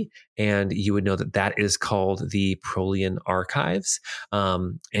city, and you would know that is called the Prolian Archives,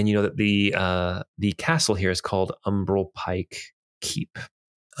 and you know that the castle here is called Umbral Pike Keep.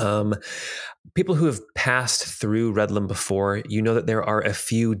 People who have passed through Redlam before, you know that there are a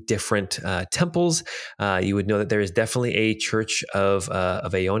few different temples. You would know that there is definitely a church of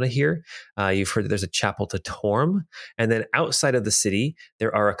Aona here. You've heard that there's a chapel to Torm. And then outside of the city,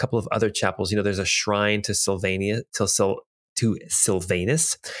 there are a couple of other chapels. You know, there's a shrine to Sylvanus,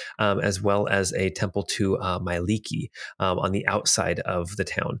 as well as a temple to Myliki on the outside of the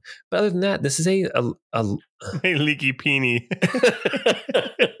town. But other than that, this is a Myliki Peony.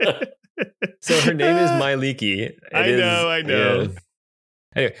 So her name is Myliki. I know. Yeah.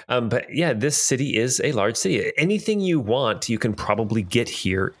 Anyway, but yeah, this city is a large city. Anything you want, you can probably get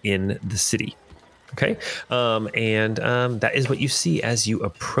here in the city. Okay, and that is what you see as you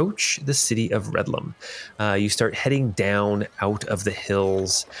approach the city of Redlam. You start heading down out of the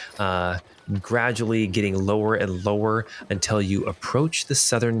hills, gradually getting lower and lower until you approach the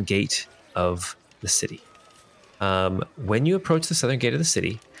southern gate of the city. When you approach the southern gate of the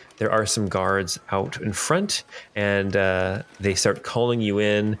city, there are some guards out in front, and they start calling you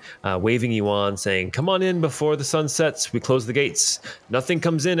in, waving you on, saying, "Come on in before the sun sets. We close the gates. Nothing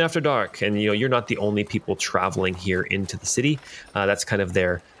comes in after dark." And you're not the only people traveling here into the city. That's kind of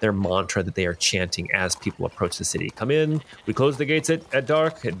their mantra that they are chanting as people approach the city. Come in. We close the gates at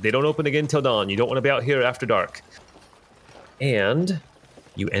dark. They don't open again till dawn. You don't want to be out here after dark. And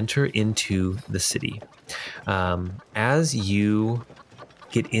you enter into the city. As you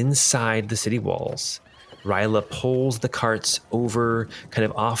get inside the city walls, Ryla pulls the carts over, kind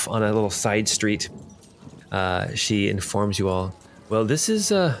of off on a little side street. She informs you all, "Well, this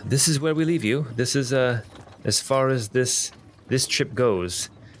is where we leave you. This is as far as this trip goes.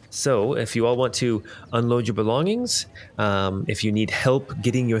 So, if you all want to unload your belongings, if you need help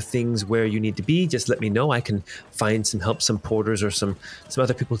getting your things where you need to be, just let me know. I can find some help, some porters or some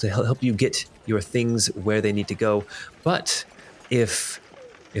other people to help you get your things where they need to go. But if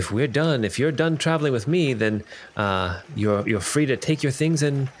we're done, if you're done traveling with me, then you're free to take your things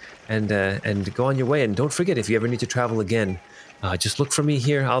and go on your way. And don't forget, if you ever need to travel again, just look for me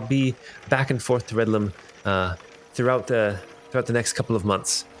here. I'll be back and forth to Redlam throughout the next couple of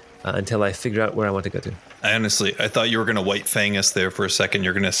months until I figure out where I want to go to." I thought you were going to white fang us there for a second.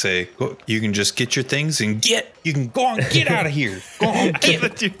 You're going to say, "Oh, you can just get your things and you can go on, get out of here. Go on, get."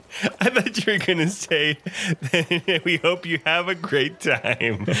 I thought you were going to say, "We hope you have a great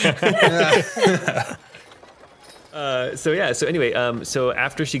time." So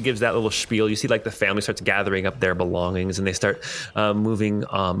after she gives that little spiel, you see like the family starts gathering up their belongings and they start moving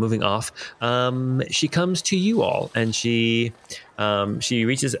off. She comes to you all and she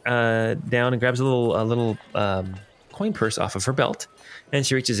reaches down and grabs a little coin purse off of her belt, and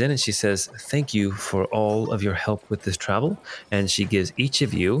she reaches in and she says, "Thank you for all of your help with this travel," and she gives each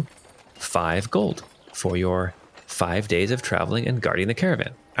of you 5 gold for your 5 days of traveling and guarding the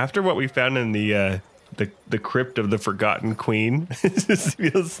caravan. After what we found in the crypt of the Forgotten Queen, this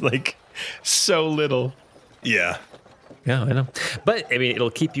feels like so little. Yeah, I know. But I mean, it'll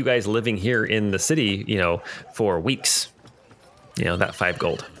keep you guys living here in the city, for weeks. That 5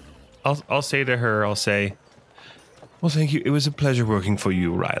 gold. I'll say to her, "Well, thank you. It was a pleasure working for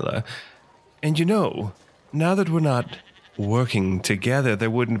you, Ryla. And now that we're not working together,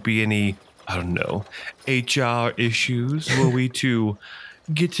 there wouldn't be any, I don't know, HR issues were we to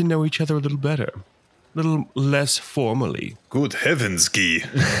get to know each other a little better. A little less formally." Good heavens, Guy.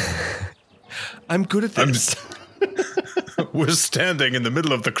 I'm good at this. We're standing in the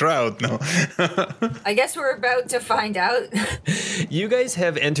middle of the crowd now. I guess we're about to find out. You guys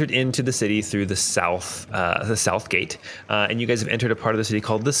have entered into the city through the south gate, and you guys have entered a part of the city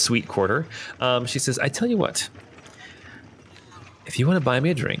called the Sweet Quarter. She says, "I tell you what, if you want to buy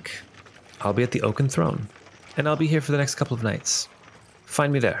me a drink, I'll be at the Oaken Throne, and I'll be here for the next couple of nights.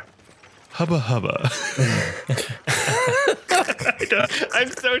 Find me there." Hubba hubba.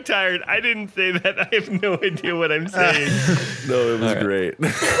 I'm so tired. I didn't say that. I have no idea what I'm saying. No, it was great.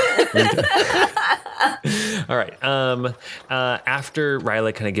 All right. After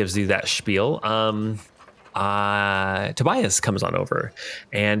Ryla kind of gives you that spiel, Tobias comes on over,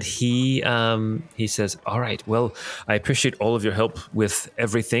 and he says, "All right. Well, I appreciate all of your help with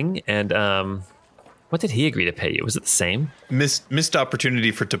everything, and what did he agree to pay you? Was it the same?" Missed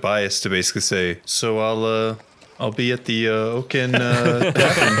opportunity for Tobias to basically say, "So I'll be at the Oaken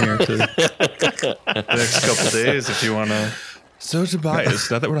Tavern here for the next couple days if you want to." So Tobias,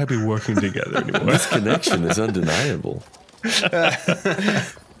 not that we're not be working together anymore. This connection is undeniable.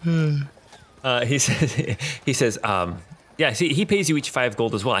 He says, yeah, see, he pays you each 5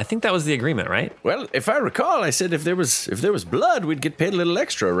 gold as well. I think that was the agreement, right? Well, if I recall, I said if there was blood, we'd get paid a little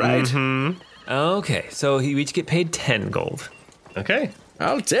extra, right? Mm-hmm. Okay, so you each get paid 10 gold. Okay.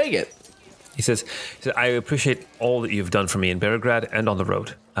 I'll take it. He says, I appreciate all that you've done for me in Beregrad and on the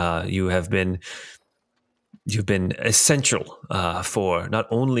road. You've been essential for not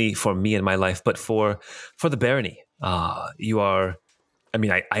only for me and my life, but for the barony. You are, I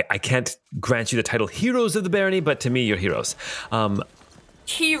mean, I can't grant you the title Heroes of the Barony, but to me, you're heroes.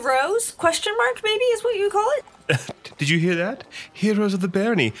 Heroes? Question mark, maybe, is what you call it? Did you hear that? Heroes of the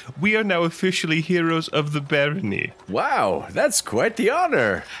Barony. We are now officially Heroes of the Barony. Wow, that's quite the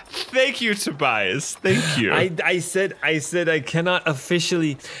honor. Thank you, Tobias. Thank you. I said I cannot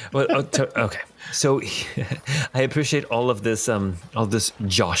officially. Well, okay. So I appreciate all of this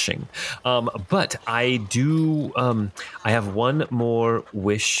joshing, but I do. I have one more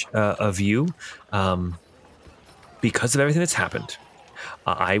wish of you, because of everything that's happened.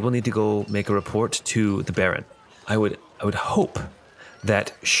 I will need to go make a report to the Baron. I would hope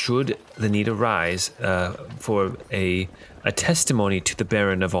that should the need arise for a testimony to the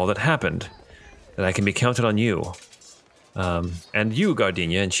Baron of all that happened, that I can be counted on you. And you,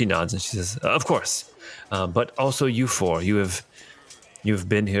 Gardenia, and she nods and she says, of course. But also you four, you've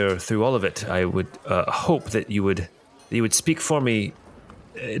been here through all of it. I would hope that you would speak for me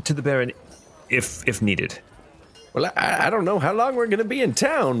to the Baron if needed. Well, I don't know how long we're going to be in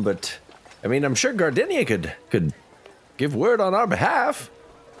town, but I mean, I'm sure Gardenia could give word on our behalf.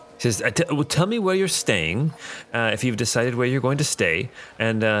 He says, tell me where you're staying, if you've decided where you're going to stay,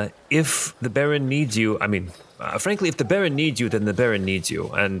 and if the Baron needs you, I mean, frankly, if the Baron needs you, then the Baron needs you.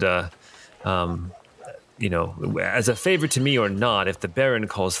 And, as a favor to me or not, if the Baron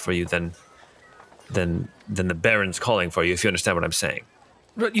calls for you, then the Baron's calling for you, if you understand what I'm saying.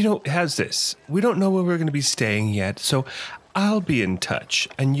 But, how's this? We don't know where we're going to be staying yet, so I'll be in touch,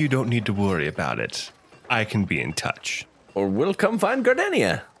 and you don't need to worry about it. I can be in touch. Or we'll come find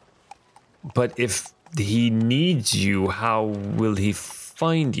Gardenia. But if he needs you, how will he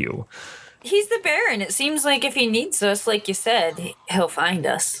find you? He's the Baron. It seems like if he needs us, like you said, he'll find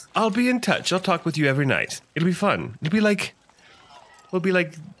us. I'll be in touch. I'll talk with you every night. It'll be fun. We'll be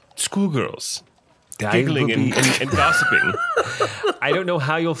like schoolgirls. Giggling and gossiping. I don't know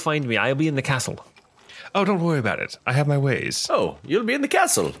how you'll find me. I'll be in the castle. Oh, don't worry about it. I have my ways. Oh, you'll be in the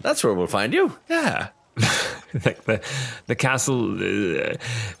castle. That's where we'll find you. Yeah. Like the castle.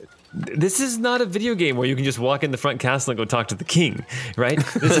 This is not a video game where you can just walk in the front castle and go talk to the king, right?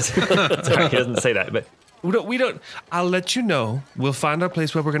 This is sorry, he doesn't say that, but we don't. I'll let you know. We'll find our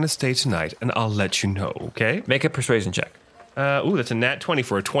place where we're going to stay tonight, and I'll let you know. Okay? Make a persuasion check. That's a nat 20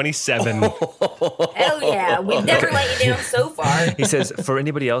 for a 27. Hell yeah, we've never let you down so far. He says, for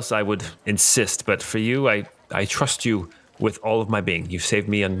anybody else, I would insist, but for you, I trust you with all of my being. You've saved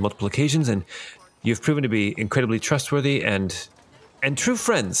me on multiple occasions, and you've proven to be incredibly trustworthy and true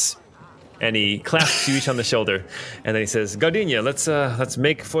friends. And he claps you each on the shoulder, and then he says, Gardenia, let's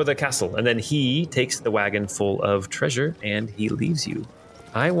make for the castle. And then he takes the wagon full of treasure, and he leaves you.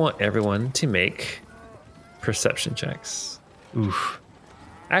 I want everyone to make perception checks. Oof.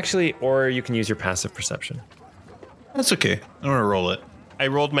 Actually, or you can use your passive perception. That's okay. I'm going to roll it. I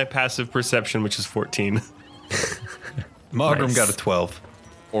rolled my passive perception, which is 14. Mogram got a 12.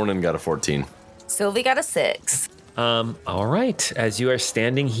 Ornan got a 14. Sylvie got a 6. All right. As you are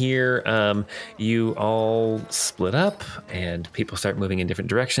standing here, you all split up and people start moving in different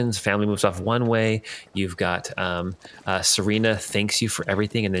directions. Family moves off one way. You've got Serena thanks you for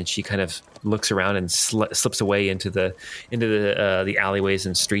everything, and then she kind of looks around and slips away into the alleyways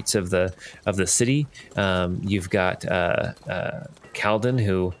and streets of the city. You've got Calden,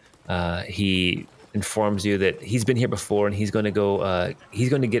 who he informs you that he's been here before and he's going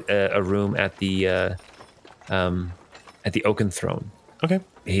to get a room at the Oaken Throne. Okay.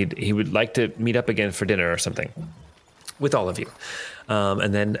 He would like to meet up again for dinner or something with all of you.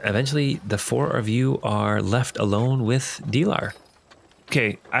 And then eventually the four of you are left alone with Dilar.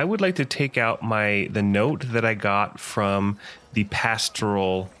 Okay, I would like to take out the note that I got from the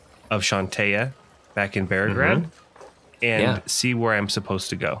pastoral of Shantea back in Beregrad and see where I'm supposed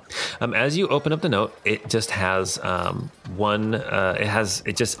to go. As you open up the note, it just has all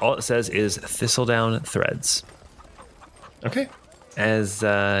it says is Thistledown Threads. Okay. As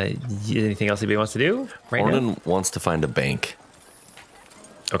anything else anybody wants to do right now? Ornan wants to find a bank.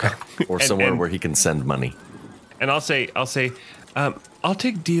 Okay. Or somewhere where he can send money. And I'll say, I'll take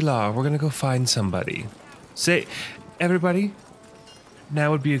Dilar. We're going to go find somebody. Say, everybody,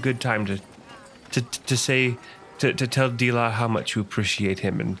 now would be a good time to tell Dilar how much you appreciate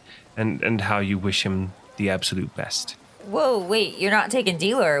him and how you wish him the absolute best. Whoa, wait, you're not taking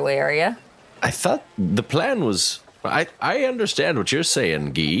Dilar away, are you? I thought the plan was... I understand what you're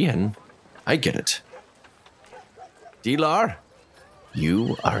saying, Guy, and I get it. Dilar,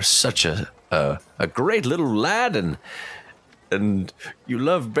 You are such a great little lad, and you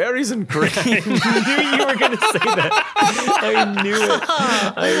love berries and cream. I knew you were going to say that. I knew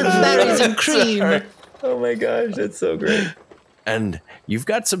it. Berries and cream. Sorry. Oh my gosh, that's so great. And you've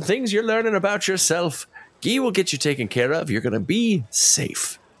got some things you're learning about yourself. Guy will get you taken care of. You're going to be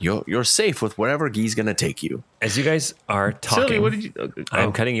safe. You're safe with wherever Guy's going to take you. As you guys are talking, Sylvie, what did you?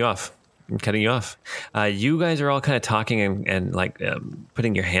 I'm cutting you off. You guys are all kind of talking and like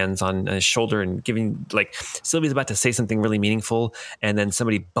putting your hands on his shoulder and giving, like, Sylvia's about to say something really meaningful, and then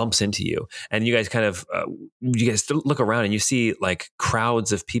somebody bumps into you, and you guys kind of look around and you see like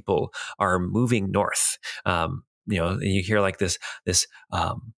crowds of people are moving north. And you hear like this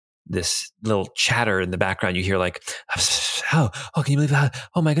little chatter in the background. You hear like, oh, can you believe that?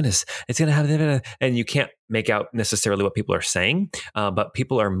 Oh my goodness, it's going to happen. And you can't make out necessarily what people are saying, but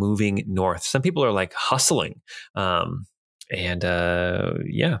people are moving north. Some people are like hustling. That's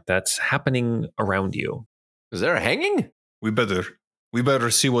happening around you. Is there a hanging? We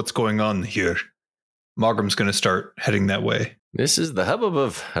better see what's going on here. Mogram's going to start heading that way. This is the hubbub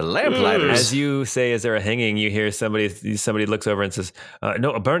of lamplighters. As you say, is there a hanging? You hear somebody looks over and says,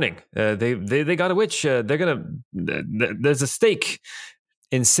 "No, a burning. They got a witch. There's a stake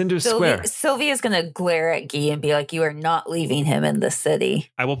in Cinder Square." Sylvia's gonna glare at Guy and be like, "You are not leaving him in the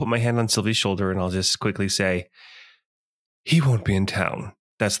city." I will put my hand on Sylvie's shoulder and I'll just quickly say, "He won't be in town.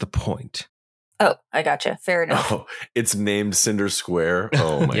 That's the point." Oh, I gotcha. Fair enough. Oh, it's named Cinder Square.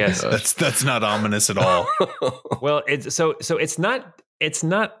 Oh my Yes. gosh. That's not ominous at all. Well, it's not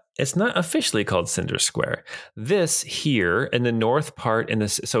officially called Cinder Square. This here in the north part,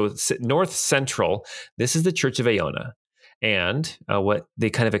 north central, this is the Church of Aona. And what they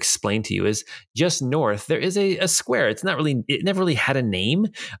kind of explain to you is just north, there is a square. It never really had a name,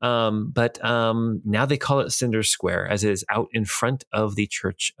 but now they call it Cinder Square, as it is out in front of the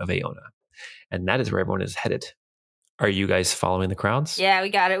Church of Aona. And that is where everyone is headed. Are you guys following the crowds? Yeah, we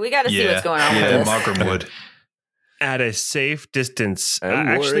got it. We got to see what's going on with this. Mogram would. At a safe distance. I'm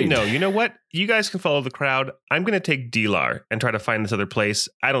Actually, worried. no. You know what? You guys can follow the crowd. I'm going to take Dilar and try to find this other place.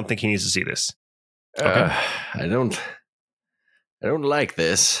 I don't think he needs to see this. I don't like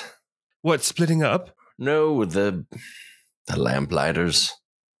this. What, splitting up? No, the lamplighters.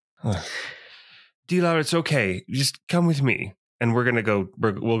 Dilar, it's okay. Just come with me. And we're going to go,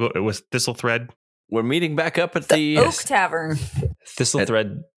 we'll go with Thistle Thread. We're meeting back up at The Oak Tavern.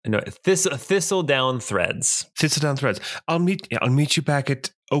 Thistledown Threads. Thistledown Threads. I'll meet you back at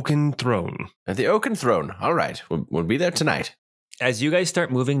Oaken Throne. At the Oaken Throne. All right. We'll be there tonight. As you guys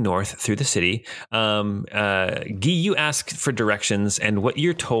start moving north through the city, Guy, you ask for directions, and what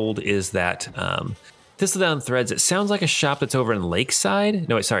you're told is that Thistledown Threads, it sounds like a shop that's over in Lakeside.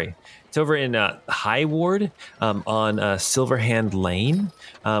 No, wait, sorry. It's over in High Ward on Silverhand Lane,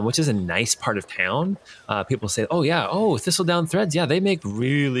 which is a nice part of town. People say, Thistledown Threads. Yeah, they make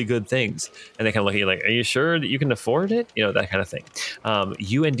really good things. And they kind of look at you like, are you sure that you can afford it? You know, that kind of thing.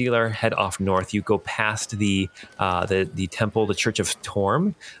 You and Dilar head off north. You go past the temple, the Church of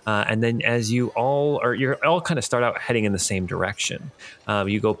Torm. And then as you're all kind of start out heading in the same direction.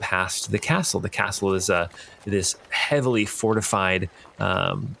 You go past the castle. The castle is this heavily fortified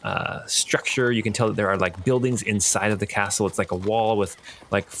structure. You can tell that there are like buildings inside of the castle. It's like a wall with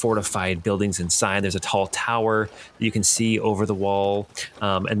like fortified buildings inside. There's a tall tower that you can see over the wall.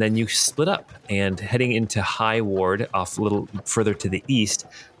 And then you split up, and heading into High Ward off a little further to the east,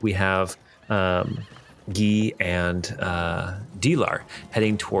 we have Guy and Dilar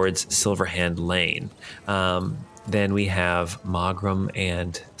heading towards Silverhand Lane. Then we have Mogram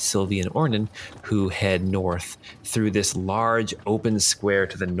and Sylvie and Ornan, who head north through this large open square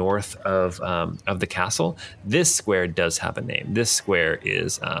to the north of the castle. This square does have a name. This square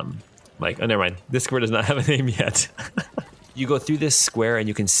is never mind. This square does not have a name yet. You go through this square and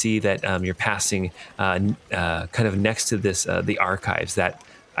you can see that you're passing kind of next to this the archives that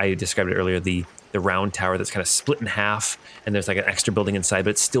I described it earlier. The round tower that's kind of split in half, and there's like an extra building inside,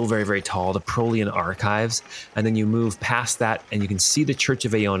 but it's still very, very tall, the Prolian Archives. And then you move past that, and you can see the Church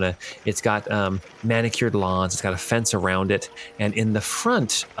of Aona. It's got manicured lawns, it's got a fence around it, and in the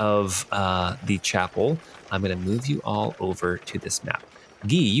front of the chapel, I'm going to move you all over to this map.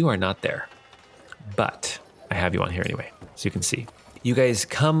 Guy, you are not there, but I have you on here anyway, so you can see. You guys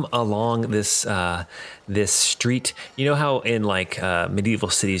come along this street. You know how in like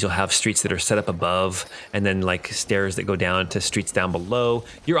medieval cities you'll have streets that are set up above and then like stairs that go down to streets down below.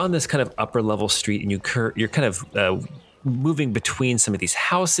 You're on this kind of upper level street, and you're kind of moving between some of these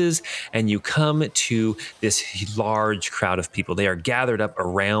houses, and you come to this large crowd of people. They are gathered up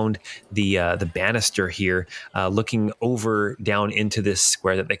around the banister here, looking over down into this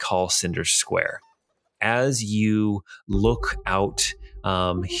square that they call Cinder Square. As you look out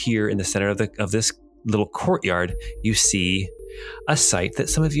here in the center of this little courtyard, you see a sight that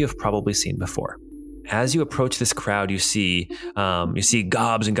some of you have probably seen before. As you approach this crowd, you see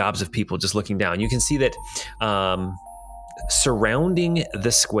gobs and gobs of people just looking down. You can see that surrounding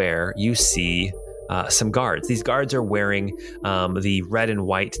the square, you see some guards. These guards are wearing the red and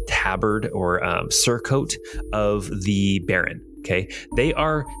white tabard or surcoat of the Baron. Okay, they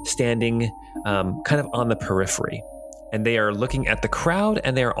are standing kind of on the periphery, and they are looking at the crowd,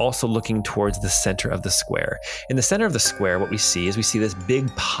 and they are also looking towards the center of the square. In the center of the square, what we see this big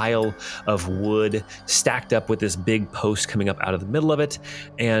pile of wood stacked up with this big post coming up out of the middle of it,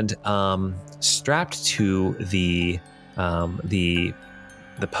 and strapped to the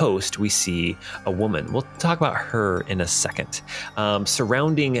post, we see a woman. We'll talk about her in a second.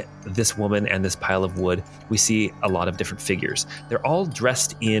 Surrounding this woman and this pile of wood, we see a lot of different figures. They're all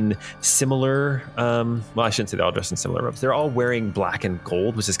dressed in similar, well, I shouldn't say they're all dressed in similar robes. They're all wearing black and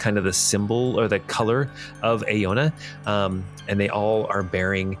gold, which is kind of the symbol or the color of Aona. And they all are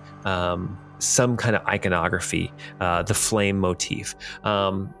bearing some kind of iconography, the flame motif.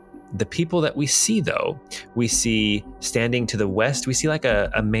 The people that we see, though, we see standing to the west, we see like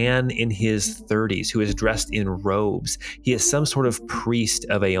a man in his 30s who is dressed in robes. He is some sort of priest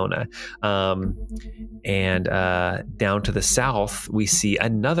of Aona. And down to the south, we see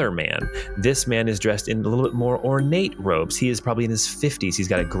another man. This man is dressed in a little bit more ornate robes. He is probably in his 50s. He's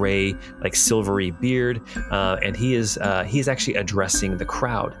got a gray, like silvery beard, and he is actually addressing the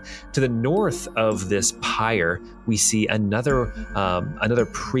crowd. To the north of this pyre, we see another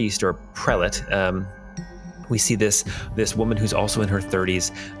priest or prelate. We see this woman who's also in her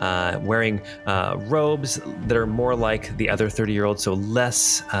 30s, wearing robes that are more like the other 30-year-olds, so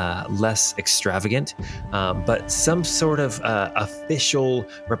less extravagant, but some sort of official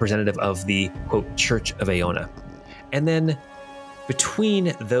representative of the, quote, Church of Aona. And then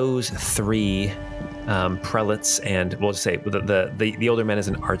between those three prelates, and we'll say the older man is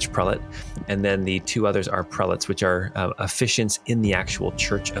an archprelate, and then the two others are prelates, which are officiants in the actual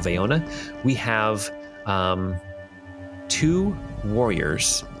Church of Aona. We have two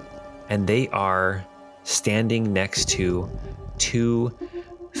warriors, and they are standing next to two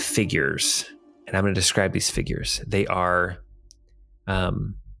figures, and I'm going to describe these figures. They are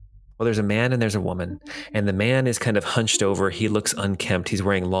well, there's a man and there's a woman, and the man is kind of hunched over. He looks unkempt. He's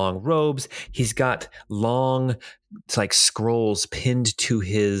wearing long robes. He's got long, like, scrolls pinned to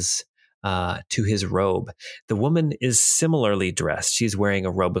his robe. The woman is similarly dressed. She's wearing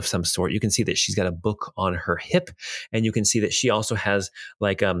a robe of some sort. You can see that she's got a book on her hip, and you can see that she also has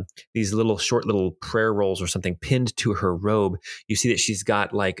like these short little prayer rolls or something pinned to her robe. You see that she's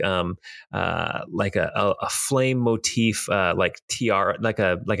got like a flame motif, like tiara, like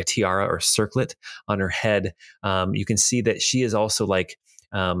a tiara or circlet on her head. You can see that she is also like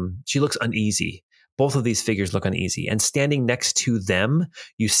she looks uneasy. Both of these figures look uneasy, and standing next to them,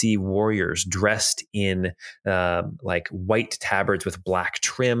 you see warriors dressed in like white tabards with black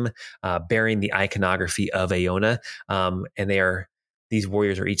trim, bearing the iconography of Aona. And these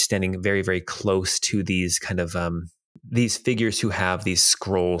warriors are each standing very, very close to these kind of these figures who have these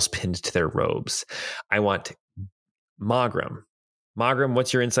scrolls pinned to their robes. I want Magram. Magram,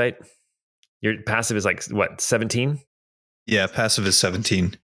 what's your insight? Your passive is like what, 17? Yeah, passive is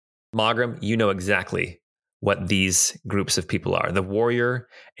 17. Magram, you know exactly what these groups of people are. The warrior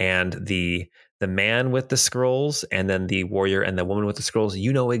and the man with the scrolls, and then the warrior and the woman with the scrolls.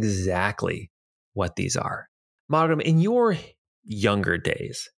 You know exactly what these are. Magram, in your younger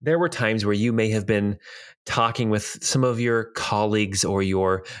days, there were times where you may have been talking with some of your colleagues or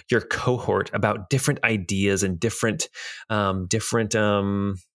your cohort about different ideas and different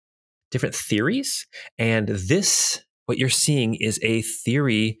theories. And this, what you're seeing, is a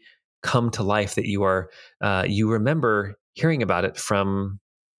theory come to life that you remember hearing about it from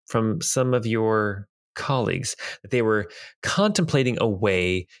some of your colleagues, that they were contemplating a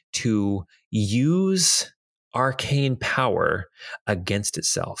way to use arcane power against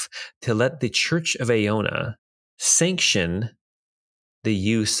itself, to let the Church of Aona sanction the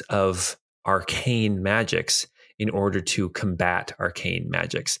use of arcane magics in order to combat arcane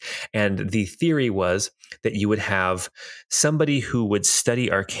magics. And the theory was that you would have somebody who would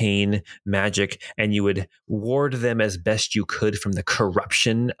study arcane magic, and you would ward them as best you could from the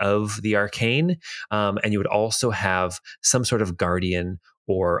corruption of the arcane. And you would also have some sort of guardian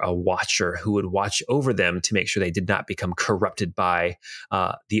or a watcher who would watch over them to make sure they did not become corrupted by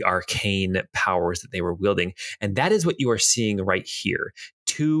the arcane powers that they were wielding. And that is what you are seeing right here.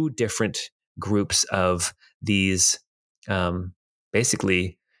 2 different groups of these, these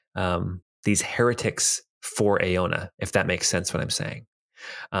heretics for Aeona, if that makes sense what I'm saying.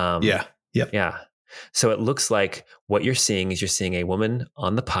 Yeah. Yep. Yeah. So it looks like what you're seeing is you're seeing a woman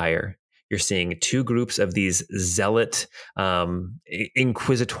on the pyre. You're seeing 2 groups of these zealot,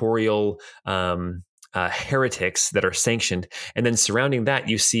 inquisitorial heretics that are sanctioned. And then surrounding that,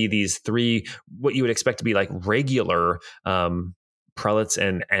 you see these 3, what you would expect to be like regular prelates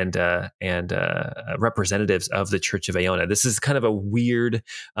and representatives of the Church of Aeona. This is kind of a weird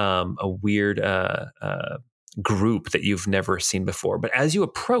group that you've never seen before. But as you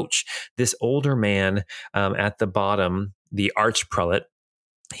approach this older man at the bottom, the archprelate,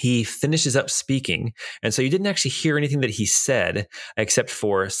 he finishes up speaking. And so you didn't actually hear anything that he said, except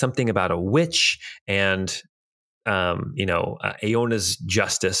for something about a witch and, Aeona's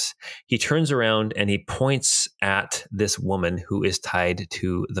justice. He turns around and he points at this woman who is tied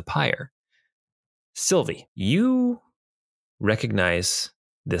to the pyre. Sylvie, you recognize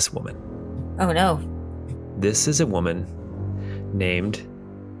this woman. Oh, no. This is a woman named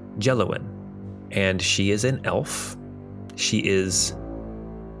Jelowin, and she is an elf. She is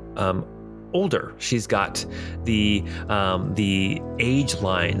older. She's got the age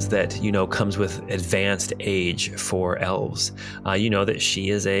lines that comes with advanced age for elves. You know that she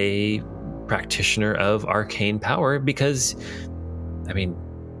is a practitioner of arcane power because,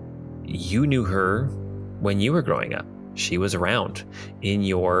 you knew her when you were growing up. She was around in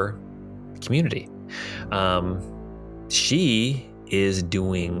your community. She is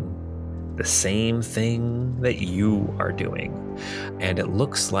doing the same thing that you are doing. And it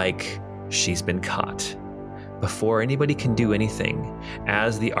looks like she's been caught. Before anybody can do anything,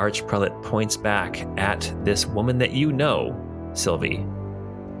 as the archprelate points back at this woman that you know, Sylvie,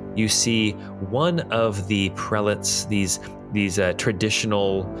 you see one of the prelates, these more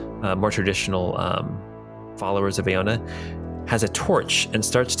traditional followers of Aeona, has a torch and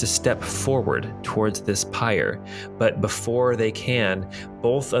starts to step forward towards this pyre. But before they can,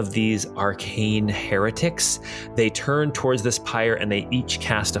 both of these arcane heretics, they turn towards this pyre and they each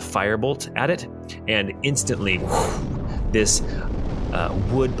cast a firebolt at it. And instantly, this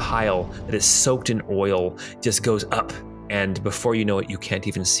wood pile that is soaked in oil just goes up. And before you know it, you can't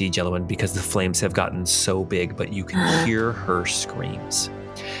even see Jelowin because the flames have gotten so big, but you can hear her screams.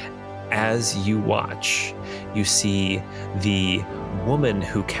 As you watch, you see the woman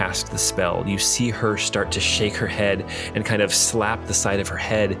who cast the spell. You see her start to shake her head and kind of slap the side of her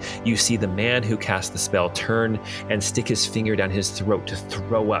head. You see the man who cast the spell turn and stick his finger down his throat to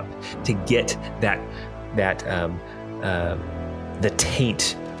throw up, to get the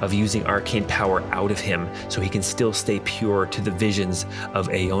taint of using arcane power out of him so he can still stay pure to the visions of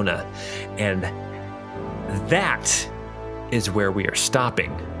Aeona. And that is where we are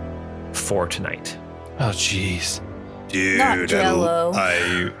stopping for tonight. Oh, jeez. Dude, Not Jell-O.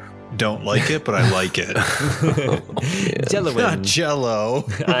 I don't like it, but I like it. Jelowin. Not Jell-O.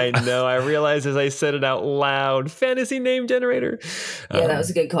 I know. I realized as I said it out loud. Fantasy name generator. Yeah, that was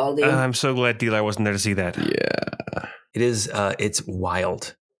a good call, dude. I'm so glad Deli wasn't there to see that. Yeah. It is. It's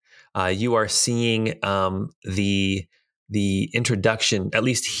wild. You are seeing the introduction, at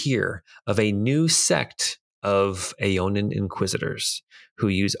least here, of a new sect of Aeonan Inquisitors who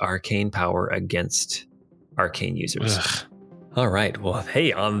use arcane power against arcane users. Ugh. All right. Well,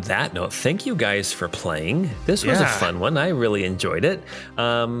 hey, on that note, thank you guys for playing. This was a fun one. I really enjoyed it.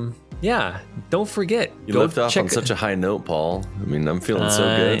 Yeah, don't forget. You left off on such a high note, Paul. I mean, I'm feeling so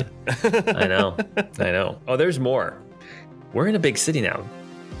good. I know. Oh, there's more. We're in a big city now.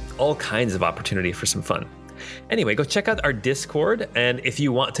 All kinds of opportunity for some fun. Anyway, go check out our Discord, and if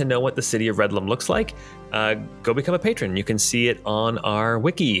you want to know what the city of Redlum looks like, go become a patron. You can see it on our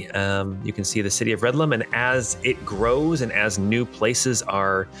wiki. You can see the city of Redlum, and as it grows and as new places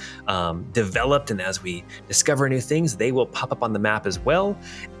are developed and as we discover new things, they will pop up on the map as well.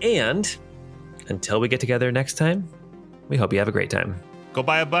 And until we get together next time, we hope you have a great time. Go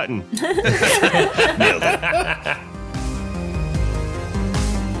buy a button. Nailed it.